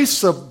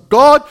grace of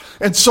God,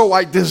 and so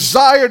I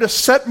desire to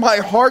set my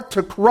heart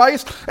to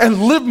Christ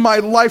and live my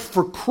life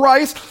for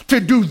Christ, to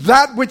do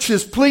that which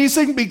is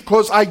pleasing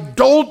because I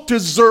don't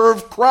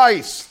deserve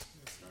Christ.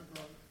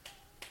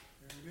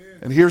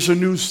 And here's a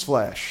news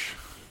flash.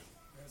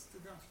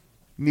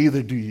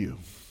 Neither do you.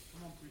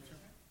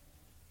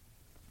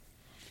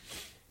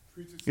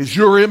 Is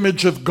your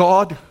image of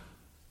God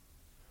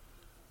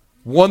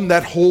one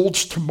that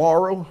holds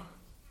tomorrow,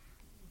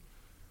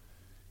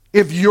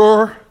 if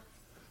your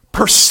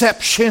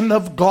perception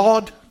of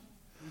God,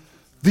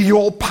 the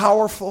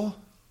all-powerful,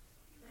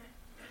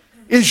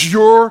 is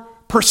your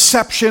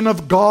perception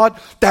of God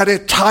that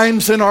at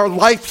times in our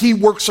life He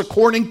works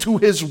according to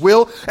His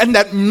will, and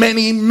that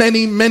many,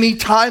 many, many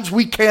times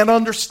we can't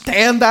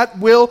understand that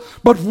will,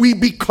 but we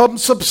become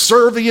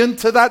subservient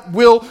to that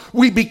will.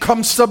 We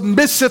become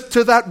submissive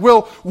to that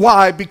will.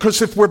 Why?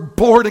 Because if we're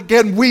born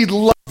again, we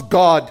love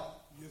God.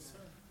 Yes, sir.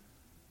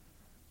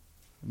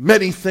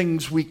 Many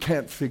things we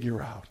can't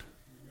figure out.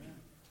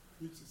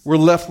 We're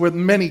left with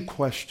many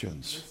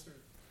questions Yes, sir.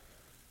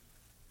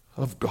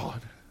 of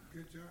God.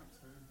 Good job,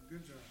 sir.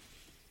 Good job.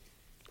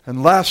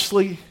 And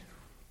lastly,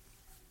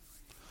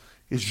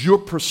 is your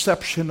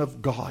perception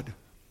of God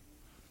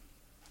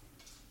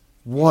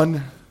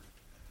one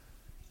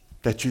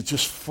that you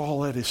just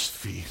fall at His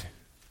feet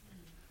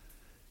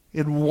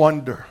in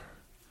wonder,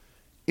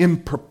 in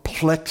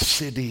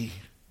perplexity,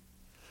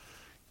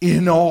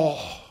 in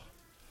awe,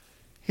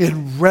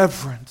 in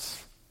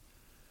reverence,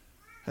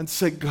 and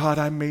say, God,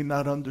 I may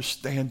not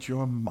understand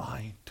your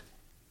mind,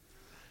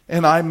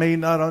 and I may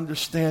not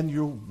understand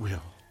your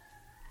will,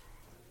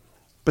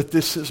 but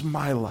this is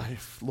my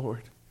life,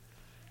 Lord,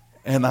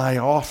 and I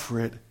offer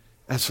it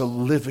as a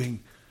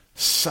living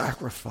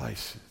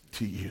sacrifice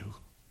to you.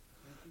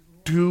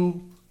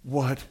 Do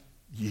what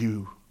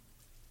you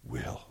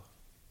will.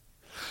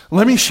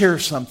 Let me share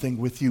something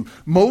with you.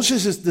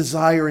 Moses'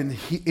 desire in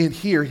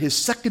here, his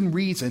second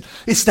reason,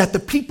 is that the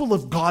people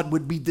of God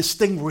would be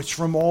distinguished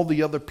from all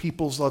the other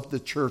peoples of the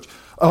church,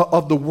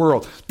 of the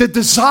world. The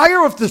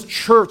desire of the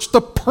church,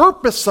 the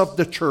purpose of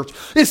the church,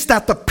 is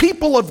that the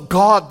people of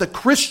God, the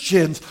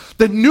Christians,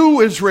 the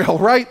new Israel,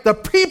 right? The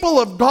people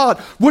of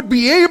God would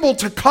be able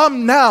to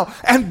come now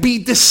and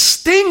be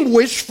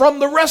distinguished from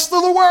the rest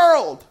of the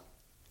world.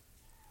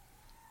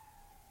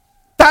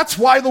 That's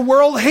why the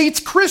world hates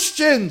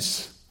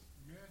Christians.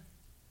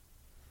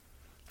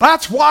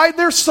 That's why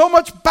there's so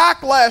much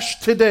backlash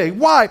today.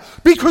 Why?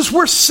 Because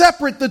we're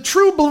separate. The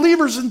true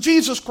believers in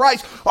Jesus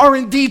Christ are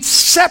indeed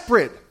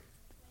separate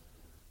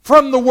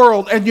from the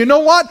world. And you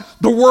know what?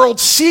 The world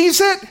sees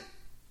it,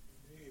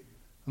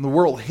 and the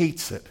world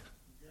hates it.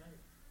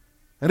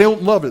 And they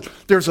don't love it.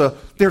 There's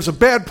a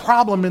bad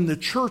problem in the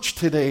church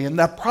today, and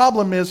that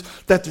problem is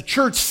that the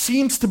church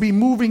seems to be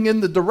moving in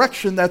the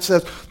direction that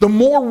says the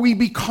more we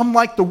become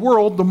like the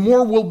world, the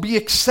more we'll be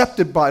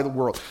accepted by the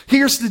world.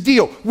 Here's the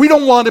deal. We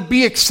don't want to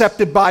be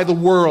accepted by the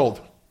world.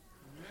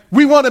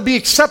 We want to be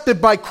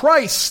accepted by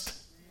Christ.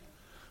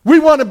 We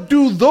want to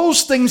do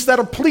those things that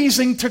are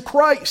pleasing to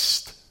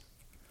Christ.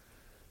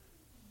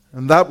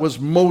 And that was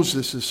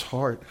Moses'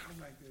 heart.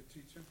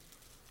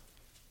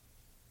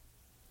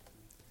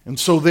 And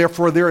so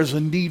therefore there is a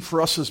need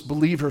for us as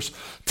believers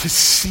to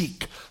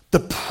seek the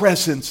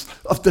presence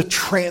of the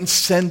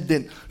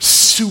transcendent,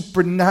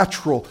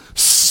 supernatural,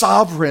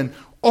 sovereign,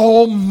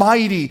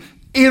 almighty,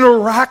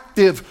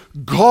 interactive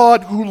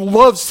God who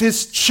loves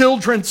His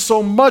children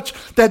so much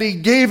that He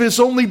gave His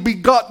only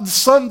begotten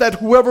Son, that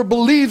whoever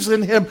believes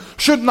in Him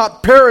should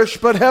not perish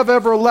but have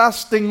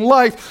everlasting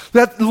life,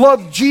 that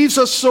loved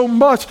Jesus so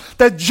much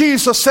that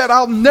Jesus said,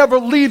 I'll never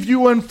leave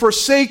you and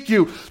forsake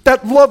you,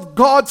 that loved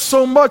God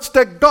so much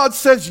that God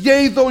says,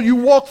 yea, though you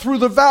walk through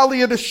the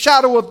valley of the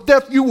shadow of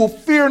death, you will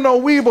fear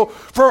no evil,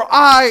 for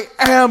I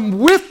am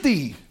with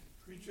thee.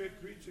 Preach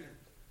it, preach it.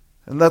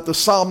 And that the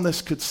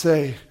psalmist could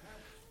say,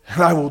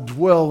 and I will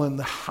dwell in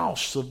the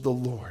house of the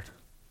Lord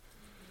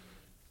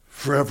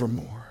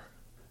forevermore.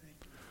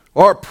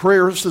 Our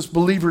prayers as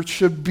believers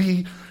should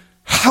be,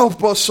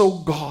 help us, O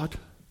God,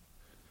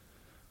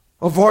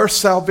 of our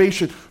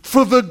salvation,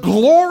 for the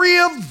glory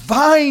of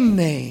thy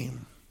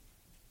name.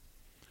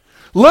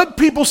 Let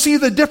people see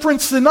the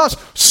difference in us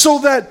so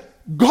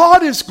that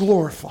God is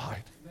glorified.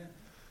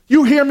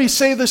 You hear me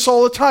say this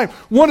all the time.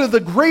 One of the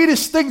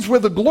greatest things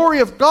where the glory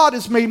of God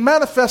is made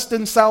manifest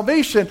in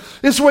salvation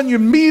is when you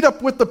meet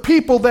up with the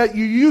people that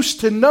you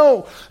used to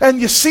know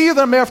and you see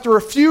them after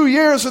a few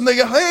years and they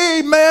go,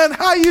 hey man,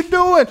 how you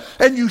doing?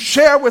 And you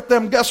share with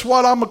them, guess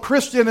what, I'm a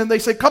Christian. And they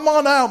say, come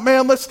on out,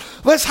 man,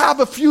 let's have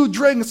a few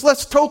drinks,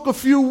 let's toke a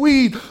few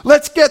weed,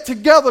 let's get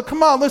together,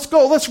 come on, let's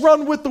go, let's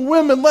run with the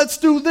women, let's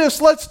do this,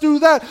 let's do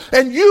that.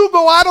 And you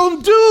go, I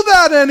don't do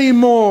that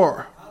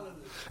anymore.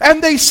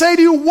 And they say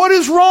to you, what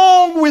is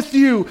wrong with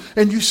you?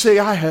 And you say,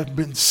 I have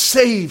been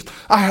saved.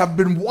 I have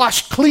been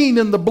washed clean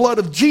in the blood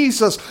of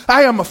Jesus.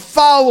 I am a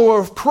follower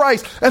of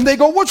Christ. And they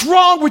go, what's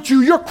wrong with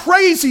you? You're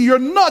crazy. You're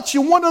nuts.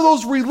 You're one of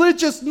those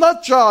religious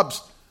nut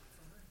jobs.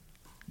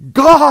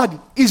 God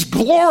is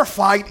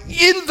glorified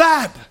in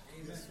that.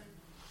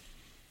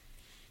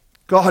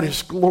 God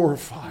is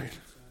glorified.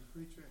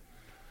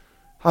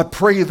 I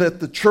pray that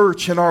the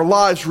church and our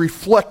lives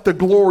reflect the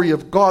glory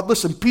of God.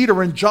 Listen,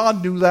 Peter and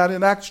John knew that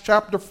in Acts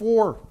chapter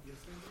 4.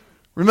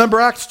 Remember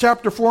Acts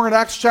chapter 4 and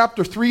Acts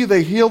chapter 3?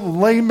 They healed the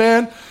lame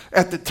man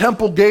at the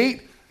temple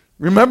gate.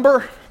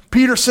 Remember?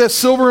 Peter says,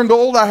 silver and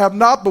gold I have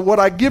not, but what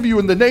I give you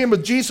in the name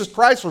of Jesus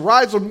Christ,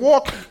 arise and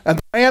walk. And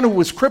the man who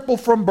was crippled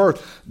from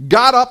birth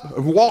got up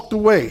and walked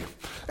away.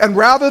 And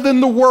rather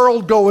than the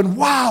world going,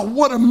 wow,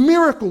 what a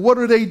miracle, what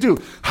do they do?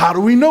 How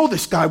do we know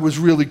this guy was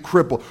really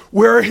crippled?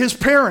 Where are his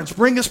parents?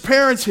 Bring his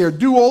parents here.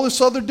 Do all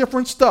this other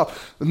different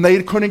stuff. And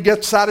they couldn't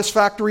get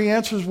satisfactory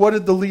answers. What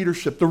did the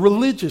leadership, the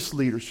religious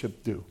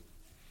leadership, do?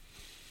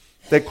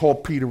 They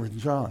called Peter and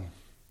John.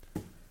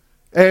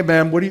 Hey,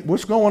 man,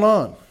 what's going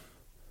on?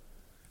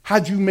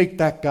 How'd you make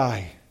that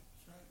guy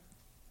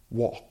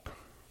walk?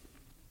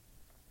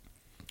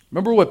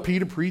 Remember what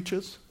Peter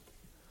preaches?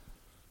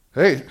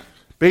 Hey,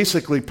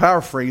 basically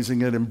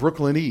paraphrasing it in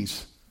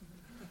Brooklynese.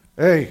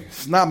 Hey,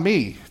 it's not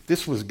me.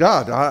 This was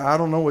God. I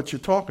don't know what you're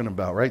talking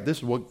about, right? This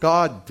is what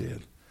God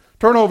did.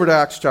 Turn over to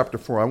Acts chapter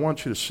 4. I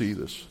want you to see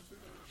this.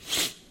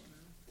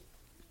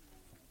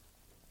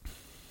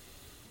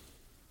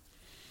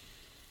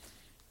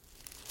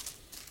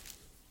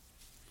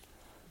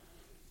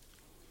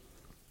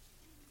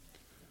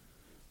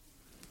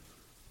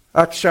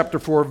 Acts chapter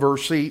 4,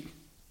 verse 8.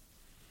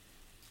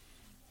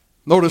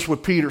 Notice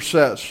what Peter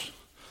says.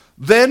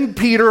 Then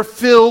Peter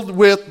filled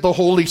with the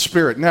Holy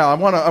Spirit. Now, I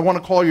want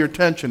to call your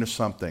attention to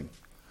something.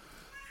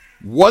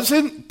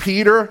 Wasn't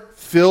Peter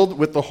filled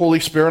with the Holy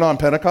Spirit on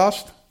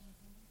Pentecost?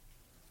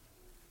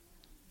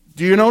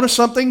 Do you notice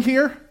something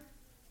here?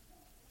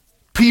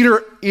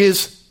 Peter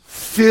is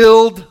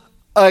filled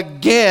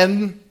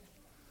again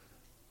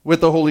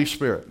with the Holy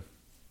Spirit.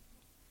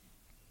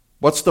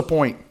 What's the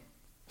point?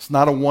 It's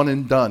not a one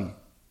and done.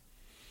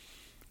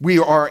 We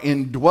are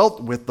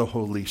indwelt with the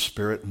Holy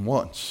Spirit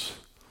once,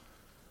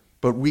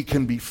 but we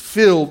can be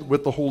filled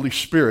with the Holy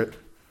Spirit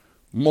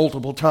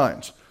multiple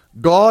times.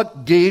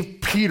 God gave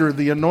Peter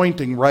the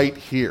anointing right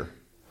here.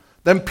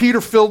 Then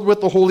Peter, filled with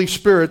the Holy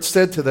Spirit,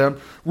 said to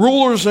them,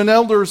 rulers and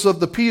elders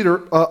of the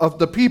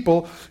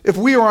people, if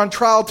we are on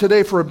trial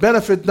today for a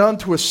benefit done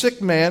to a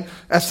sick man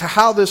as to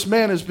how this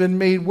man has been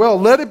made well,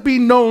 let it be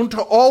known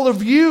to all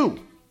of you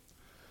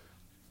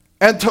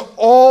and to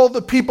all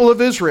the people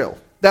of Israel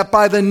that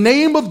by the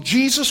name of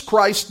Jesus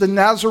Christ the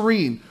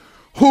Nazarene,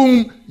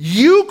 whom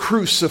you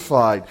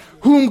crucified,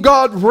 whom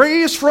God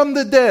raised from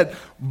the dead,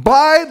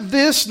 by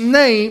this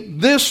name,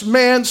 this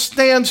man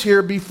stands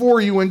here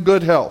before you in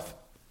good health.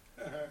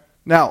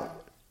 Now,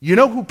 you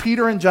know who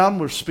Peter and John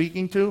were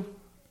speaking to?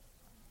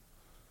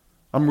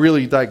 I'm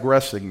really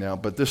digressing now,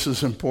 but this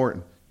is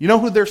important. You know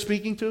who they're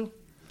speaking to?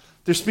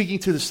 They're speaking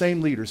to the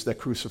same leaders that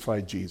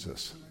crucified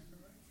Jesus.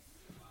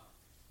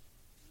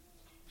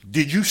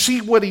 Did you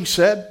see what he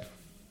said?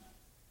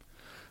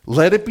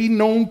 Let it be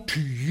known to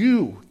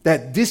you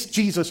that this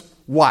Jesus,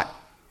 what?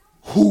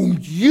 Whom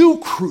you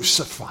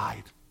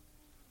crucified.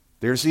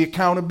 There's the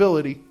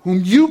accountability.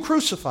 Whom you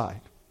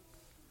crucified.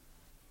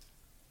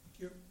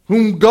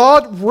 Whom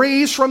God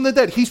raised from the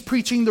dead. He's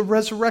preaching the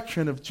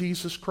resurrection of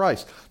Jesus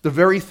Christ. The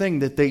very thing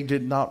that they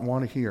did not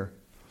want to hear.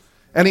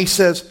 And he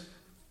says,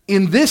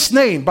 in this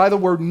name, by the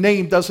word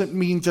name doesn't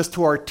mean just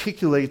to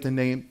articulate the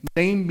name.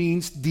 Name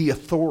means the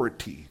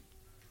authority.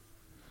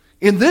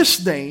 In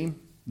this name,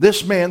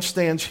 this man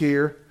stands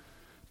here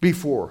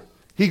before.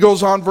 He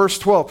goes on, verse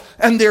 12.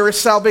 And there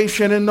is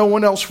salvation in no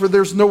one else, for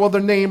there's no other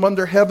name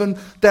under heaven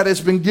that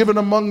has been given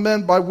among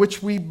men by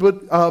which we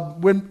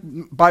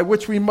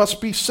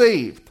must be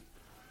saved.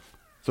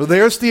 So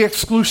there's the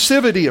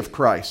exclusivity of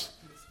Christ.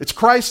 It's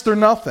Christ or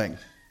nothing,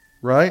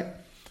 right?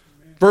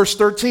 Verse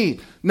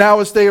 13. Now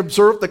as they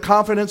observed the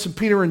confidence in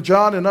Peter and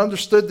John and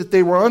understood that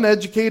they were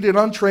uneducated,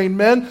 untrained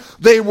men,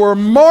 they were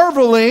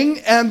marveling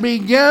and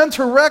began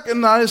to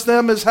recognize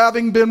them as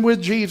having been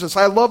with Jesus.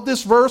 I love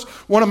this verse,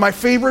 one of my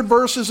favorite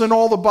verses in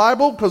all the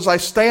Bible, because I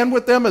stand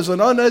with them as an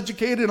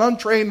uneducated,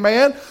 untrained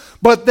man.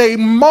 But they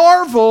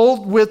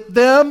marveled with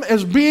them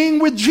as being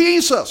with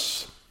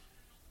Jesus.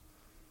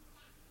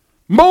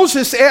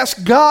 Moses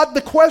asked God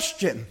the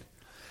question,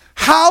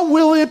 how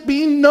will it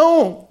be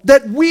known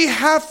that we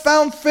have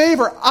found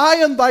favor, I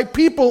and thy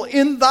people,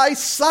 in thy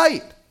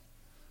sight?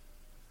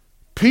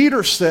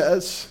 Peter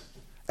says,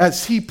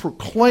 as he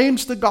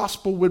proclaims the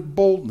gospel with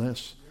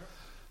boldness,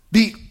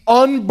 the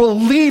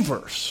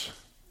unbelievers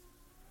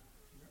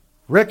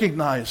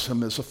recognize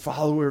him as a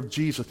follower of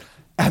Jesus,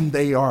 and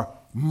they are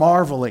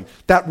marveling.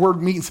 That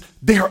word means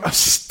they're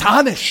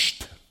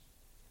astonished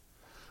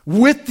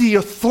with the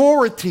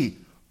authority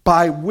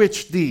by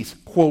which these,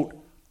 quote,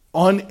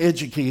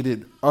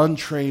 uneducated,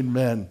 untrained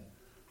men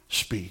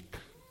speak.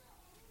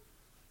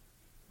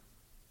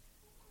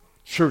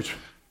 Church,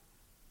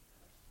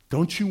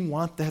 don't you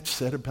want that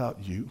said about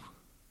you?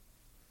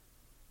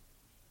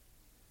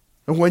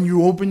 And when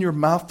you open your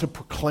mouth to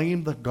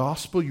proclaim the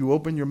gospel, you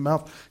open your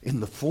mouth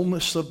in the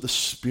fullness of the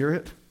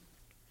Spirit,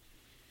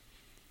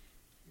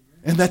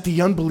 and that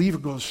the unbeliever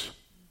goes,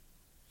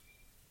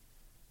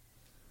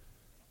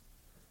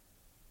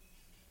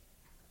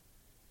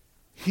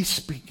 he's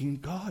speaking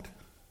God.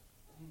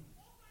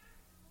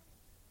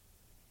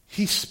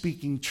 He's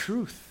speaking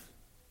truth.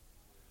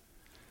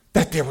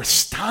 That they're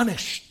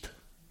astonished.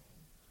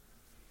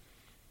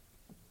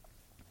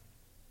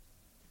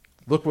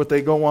 Look what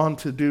they go on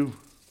to do.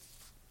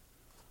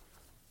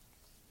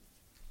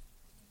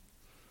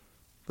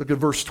 Look at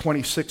verse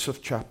 26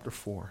 of chapter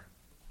 4.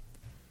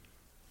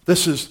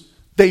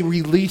 They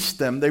release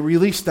them. They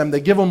release them.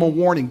 They give them a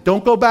warning.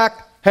 Don't go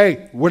back.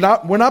 Hey, we're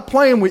not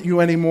playing with you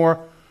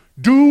anymore.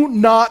 Do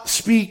not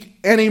speak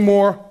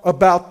anymore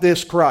about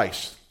this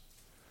Christ.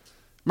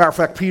 Matter of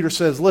fact, Peter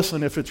says,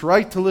 listen, if it's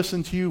right to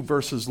listen to you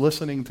versus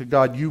listening to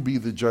God, you be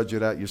the judge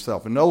of that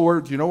yourself. In other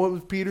words, you know what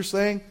was Peter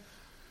saying?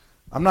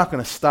 I'm not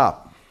going to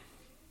stop.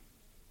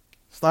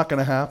 It's not going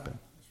to happen.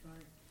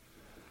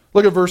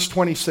 Look at verse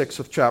 26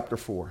 of chapter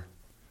 4.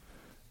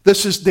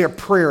 This is their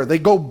prayer. They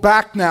go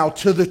back now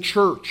to the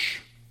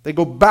church. They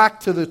go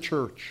back to the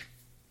church.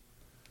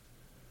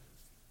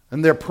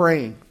 And they're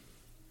praying.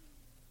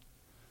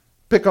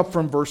 Pick up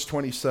from verse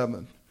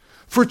 27.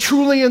 For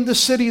truly in the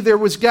city there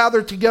was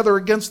gathered together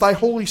against thy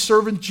holy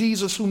servant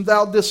Jesus, whom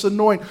thou didst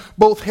anoint,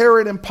 both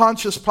Herod and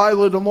Pontius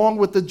Pilate, along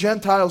with the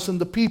Gentiles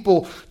and the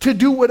people, to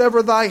do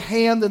whatever thy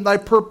hand and thy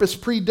purpose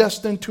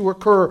predestined to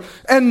occur.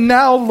 And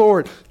now,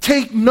 Lord,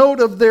 take note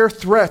of their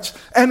threats,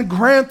 and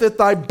grant that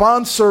thy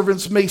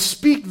bondservants may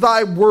speak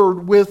thy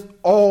word with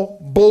all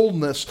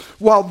boldness,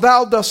 while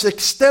thou dost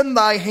extend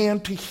thy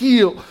hand to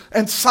heal,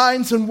 and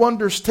signs and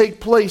wonders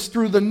take place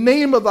through the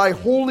name of thy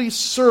holy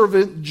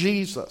servant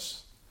Jesus.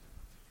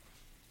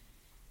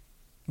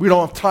 We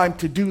don't have time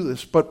to do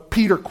this, but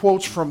Peter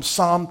quotes from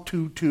Psalm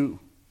 2:2.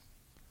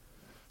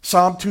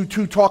 Psalm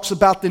 2:2 talks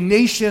about the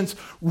nations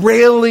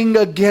railing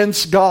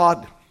against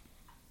God.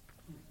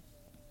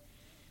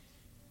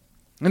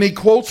 And he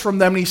quotes from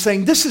them and he's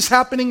saying, this is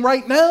happening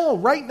right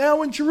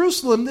now in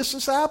Jerusalem, this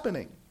is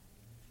happening.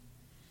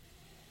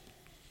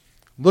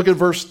 Look at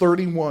verse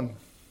 31.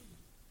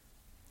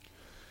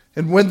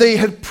 And when they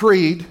had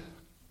prayed,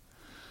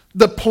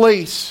 the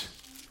place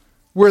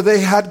where they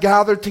had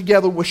gathered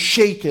together was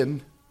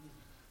shaken,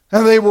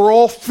 and they were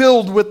all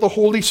filled with the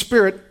Holy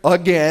Spirit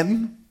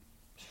again,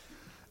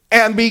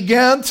 and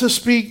began to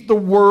speak the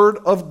word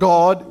of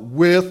God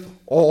with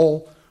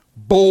all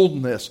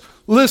boldness.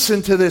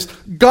 Listen to this.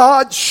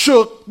 God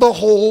shook the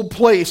whole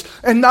place.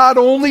 And not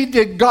only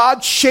did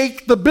God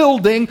shake the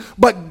building,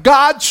 but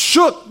God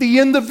shook the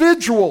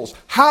individuals.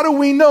 How do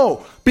we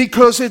know?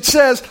 Because it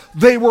says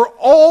they were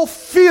all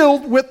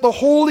filled with the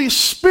Holy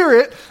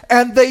Spirit,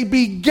 and they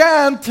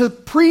began to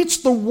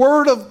preach the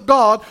word of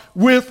God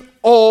with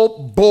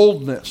all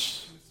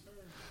boldness.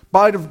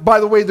 By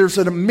the way, there's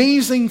an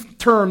amazing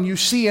term you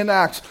see in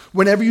Acts.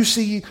 Whenever you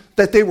see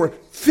that they were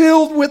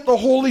filled with the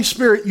Holy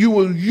Spirit, you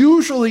will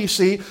usually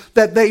see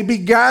that they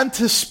began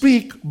to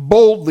speak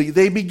boldly.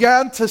 They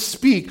began to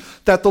speak,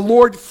 that the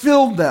Lord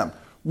filled them.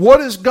 What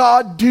does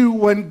God do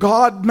when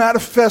God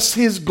manifests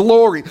his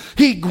glory?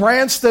 He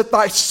grants that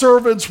thy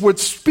servants would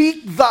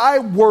speak thy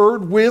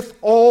word with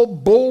all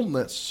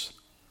boldness.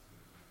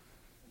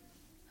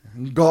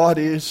 And God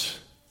is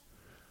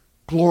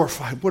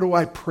glorified. What do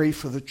I pray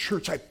for the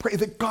church? I pray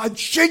that God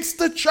shakes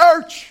the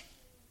church.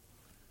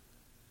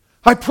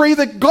 I pray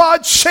that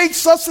God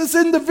shakes us as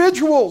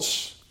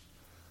individuals.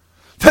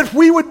 That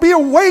we would be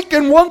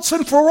awakened once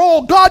and for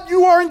all. God,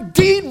 you are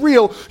indeed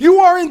real. You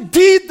are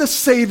indeed the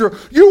Savior.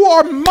 You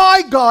are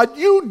my God.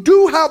 You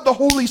do have the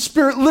Holy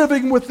Spirit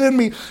living within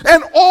me.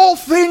 And all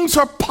things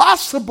are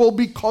possible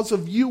because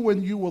of you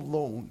and you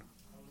alone.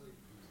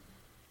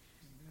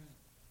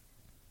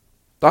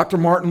 Dr.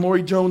 Martin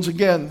Lloyd-Jones,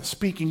 again,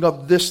 speaking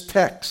of this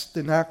text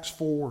in Acts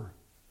 4,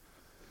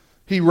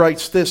 he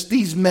writes this: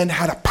 these men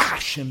had a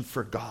passion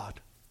for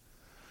God.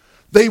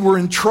 They were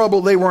in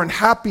trouble. They were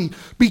unhappy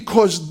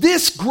because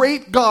this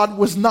great God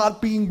was not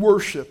being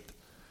worshipped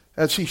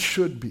as he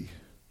should be.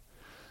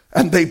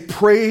 And they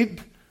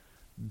prayed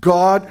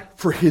God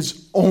for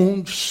his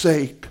own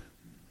sake,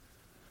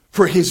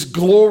 for his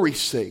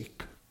glory's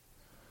sake,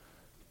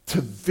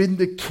 to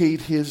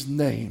vindicate his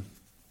name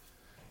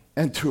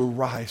and to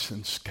arise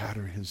and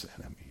scatter his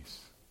enemies.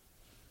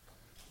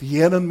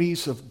 The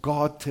enemies of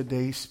God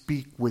today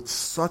speak with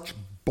such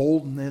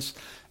boldness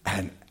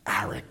and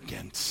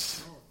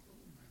arrogance.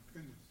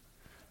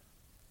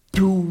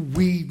 Do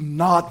we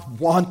not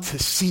want to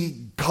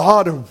see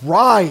God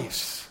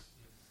arise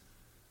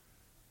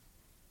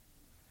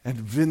and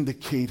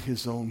vindicate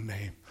his own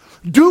name?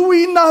 Do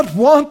we not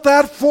want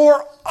that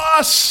for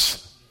us?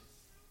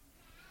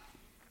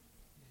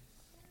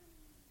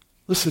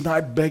 Listen,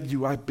 I beg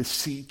you, I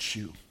beseech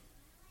you.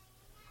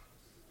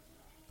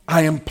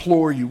 I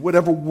implore you,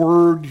 whatever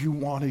word you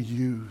want to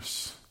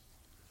use.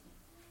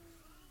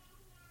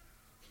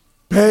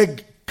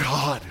 Beg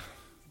God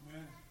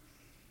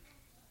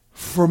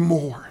for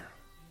more.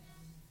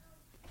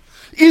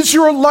 Is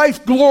your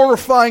life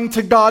glorifying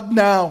to God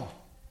now?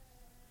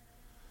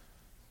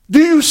 Do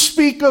you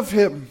speak of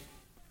him?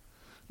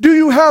 Do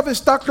you have,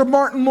 as Dr.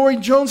 Martin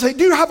Lloyd-Jones said,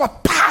 do you have a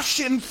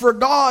passion for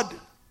God?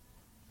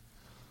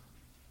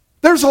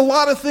 There's a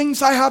lot of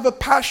things I have a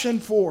passion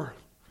for,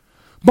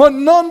 but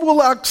none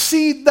will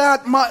exceed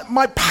that,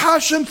 my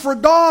passion for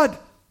God.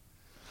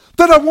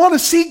 That I want to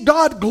see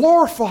God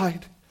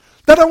glorified.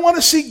 that I want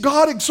to see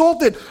God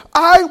exalted.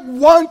 I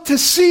want to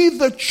see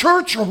the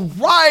church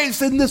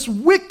arise in this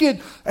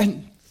wicked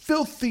and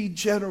filthy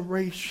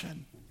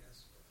generation.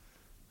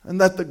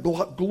 And that the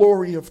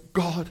glory of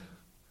God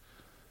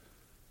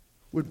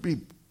would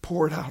be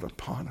poured out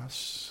upon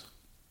us.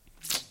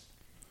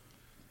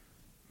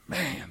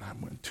 Man, I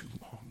went too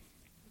long.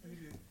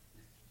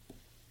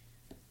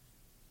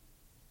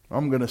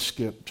 I'm going to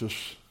skip just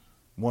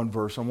one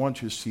verse. I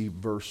want you to see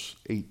verse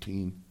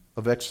 18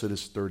 of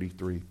Exodus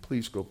 33.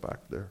 Please go back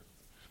there.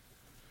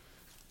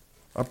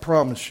 I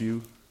promise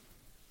you,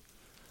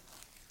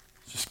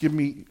 just give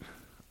me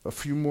a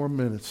few more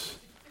minutes,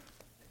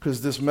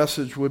 because this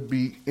message would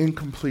be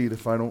incomplete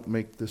if I don't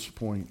make this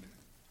point.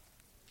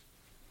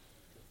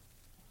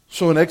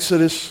 So in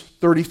Exodus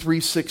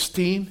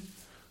 33:16,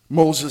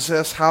 Moses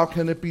asks, how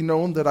can it be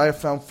known that I have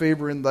found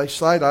favor in thy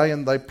sight, I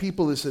and thy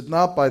people? Is it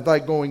not by thy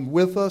going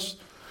with us,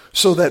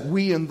 so that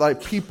we and thy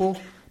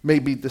people may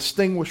be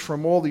distinguished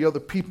from all the other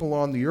people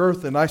on the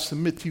earth? And I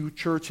submit to you,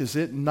 church, is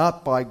it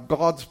not by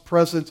God's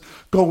presence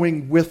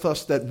going with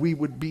us that we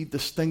would be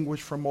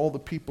distinguished from all the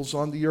peoples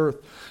on the earth?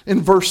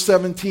 In verse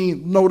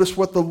 17, notice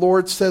what the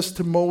Lord says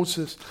to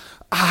Moses.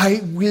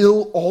 I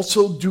will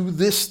also do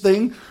this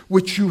thing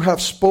which you have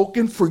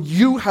spoken, for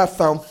you have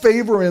found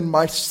favor in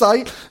my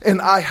sight,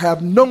 and I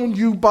have known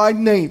you by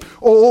name.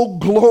 Oh,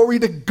 glory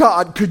to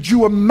God. Could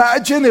you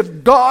imagine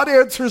if God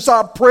answers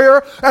our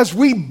prayer as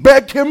we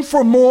beg him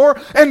for more,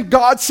 and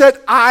God said,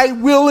 I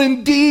will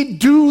indeed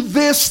do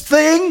this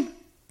thing?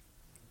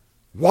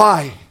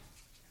 Why?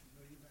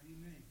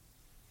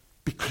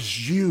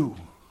 Because you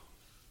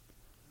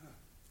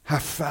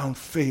have found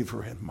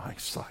favor in my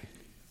sight.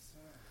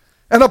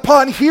 And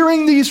upon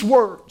hearing these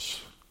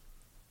words,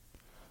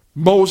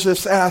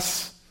 Moses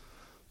asks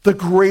the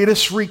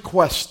greatest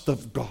request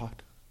of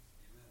God.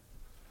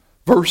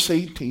 Verse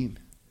 18.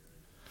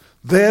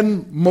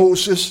 Then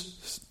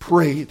Moses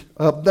prayed.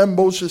 Then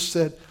Moses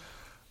said,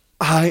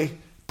 I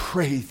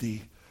pray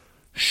thee,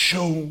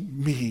 show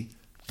me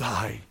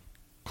thy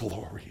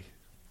glory.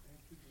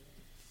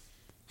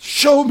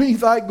 Show me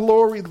thy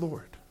glory,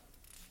 Lord.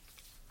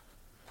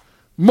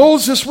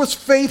 Moses was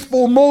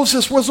faithful.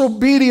 Moses was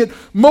obedient.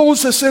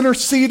 Moses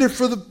interceded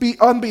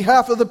on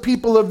behalf of the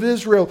people of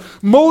Israel.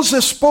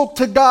 Moses spoke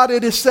to God,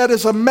 it is said,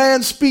 as a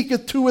man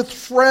speaketh to his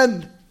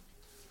friend.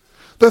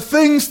 The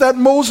things that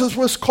Moses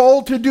was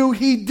called to do,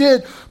 he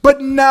did. But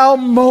now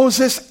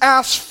Moses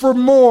asked for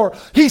more.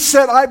 He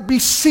said, I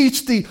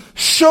beseech thee,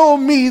 show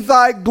me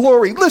thy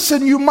glory.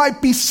 Listen, you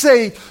might be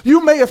saved.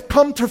 You may have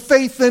come to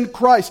faith in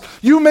Christ.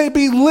 You may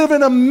be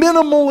living a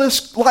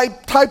minimalist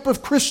type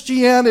of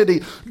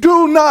Christianity.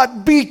 Do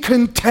not be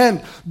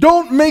content.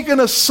 Don't make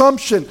an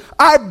assumption.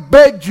 I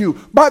beg you,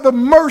 by the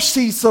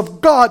mercies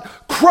of God,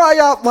 cry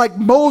out like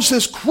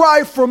Moses.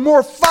 Cry for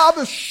more.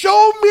 Father,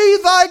 show me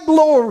thy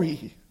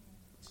glory.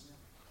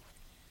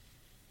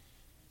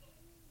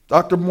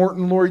 Dr.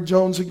 Morton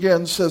Lloyd-Jones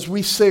again says,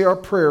 we say our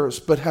prayers,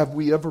 but have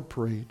we ever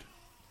prayed?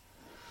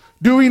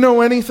 Do we know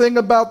anything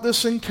about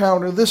this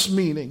encounter, this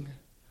meeting?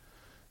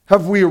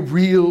 Have we a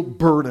real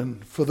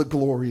burden for the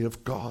glory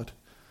of God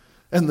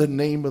and the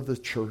name of the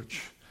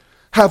church?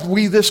 Have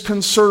we this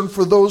concern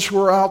for those who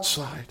are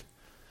outside?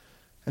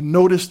 And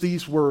notice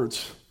these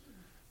words.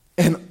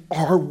 And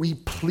are we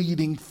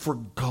pleading for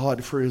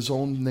God for his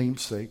own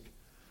name's sake?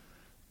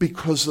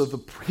 Because of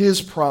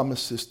his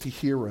promises to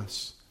hear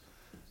us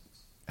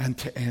and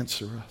to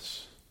answer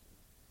us.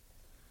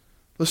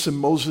 Listen,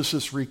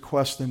 Moses'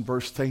 request in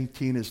verse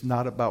 18 is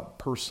not about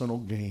personal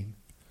gain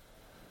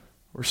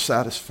or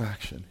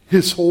satisfaction.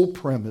 His whole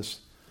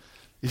premise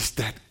is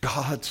that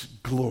God's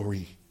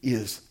glory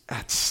is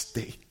at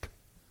stake.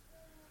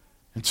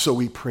 And so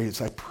he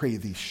prays, I pray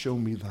thee, show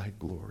me thy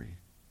glory.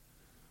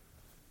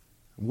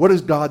 What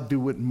does God do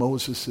with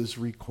Moses'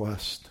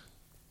 request?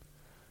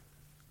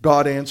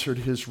 God answered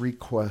his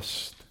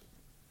request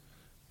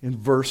in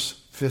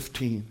verse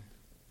 15.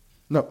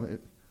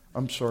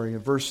 In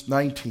verse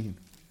 19.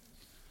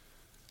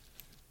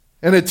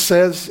 And it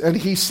says, and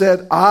he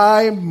said,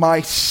 I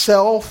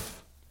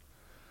myself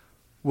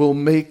will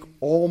make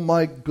all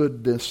my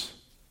goodness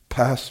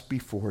pass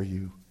before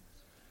you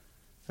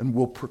and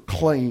will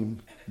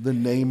proclaim the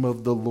name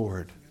of the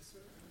Lord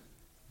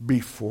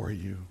before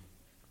you.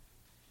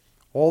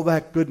 All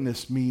that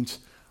goodness means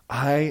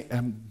I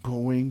am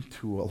going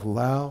to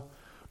allow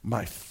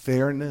my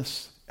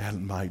fairness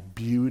and my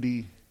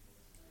beauty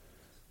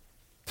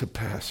to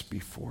pass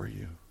before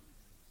you.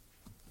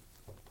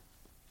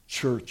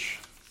 Church,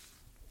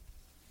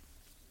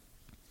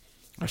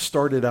 I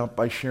started out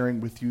by sharing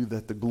with you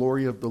that the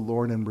glory of the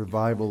Lord and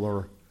revival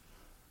are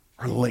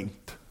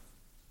linked.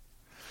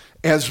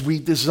 As we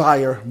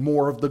desire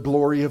more of the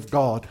glory of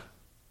God,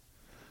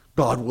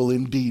 God will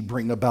indeed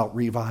bring about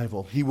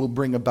revival. He will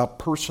bring about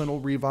personal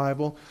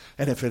revival,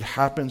 and if it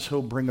happens,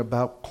 he'll bring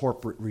about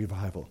corporate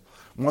revival.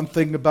 One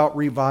thing about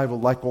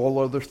revival, like all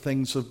other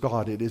things of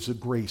God, it is a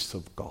grace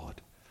of God.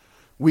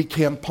 We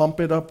can't pump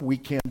it up, we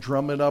can't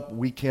drum it up,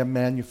 we can't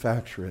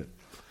manufacture it.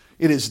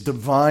 It is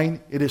divine.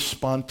 It is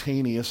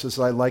spontaneous, as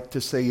I like to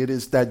say. It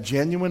is that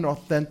genuine,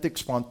 authentic,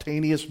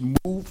 spontaneous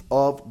move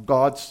of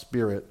God's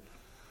Spirit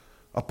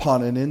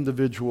upon an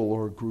individual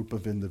or a group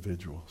of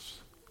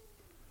individuals.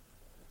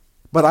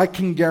 But I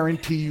can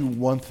guarantee you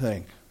one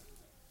thing.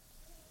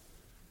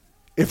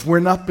 If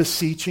we're not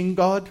beseeching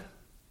God,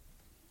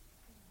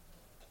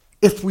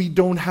 if we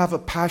don't have a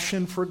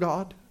passion for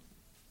God,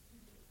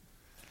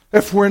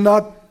 if we're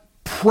not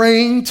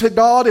praying to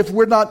God, if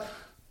we're not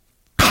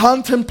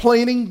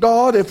contemplating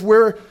God, if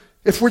we're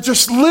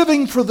just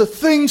living for the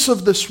things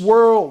of this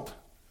world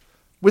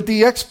with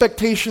the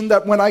expectation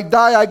that when I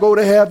die I go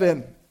to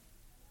heaven,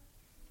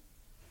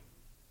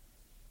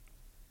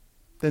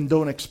 then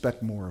don't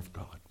expect more of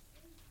God.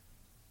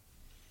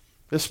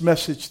 This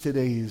message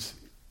today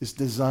is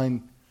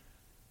designed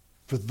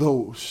for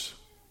those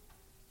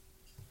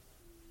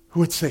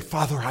who would say,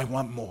 Father, I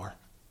want more.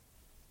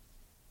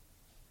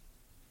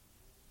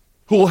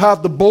 Who will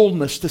have the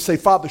boldness to say,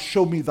 Father,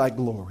 show me thy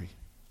glory.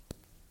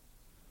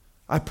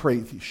 I pray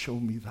thee, show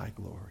me thy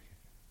glory.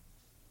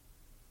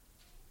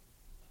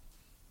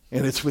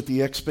 And it's with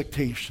the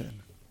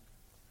expectation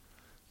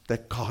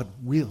that God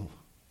will.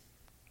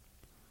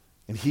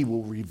 And he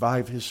will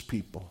revive his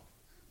people.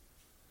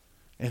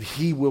 And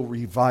he will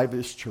revive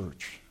his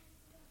church.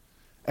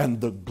 And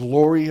the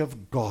glory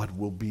of God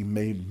will be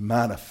made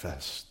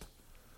manifest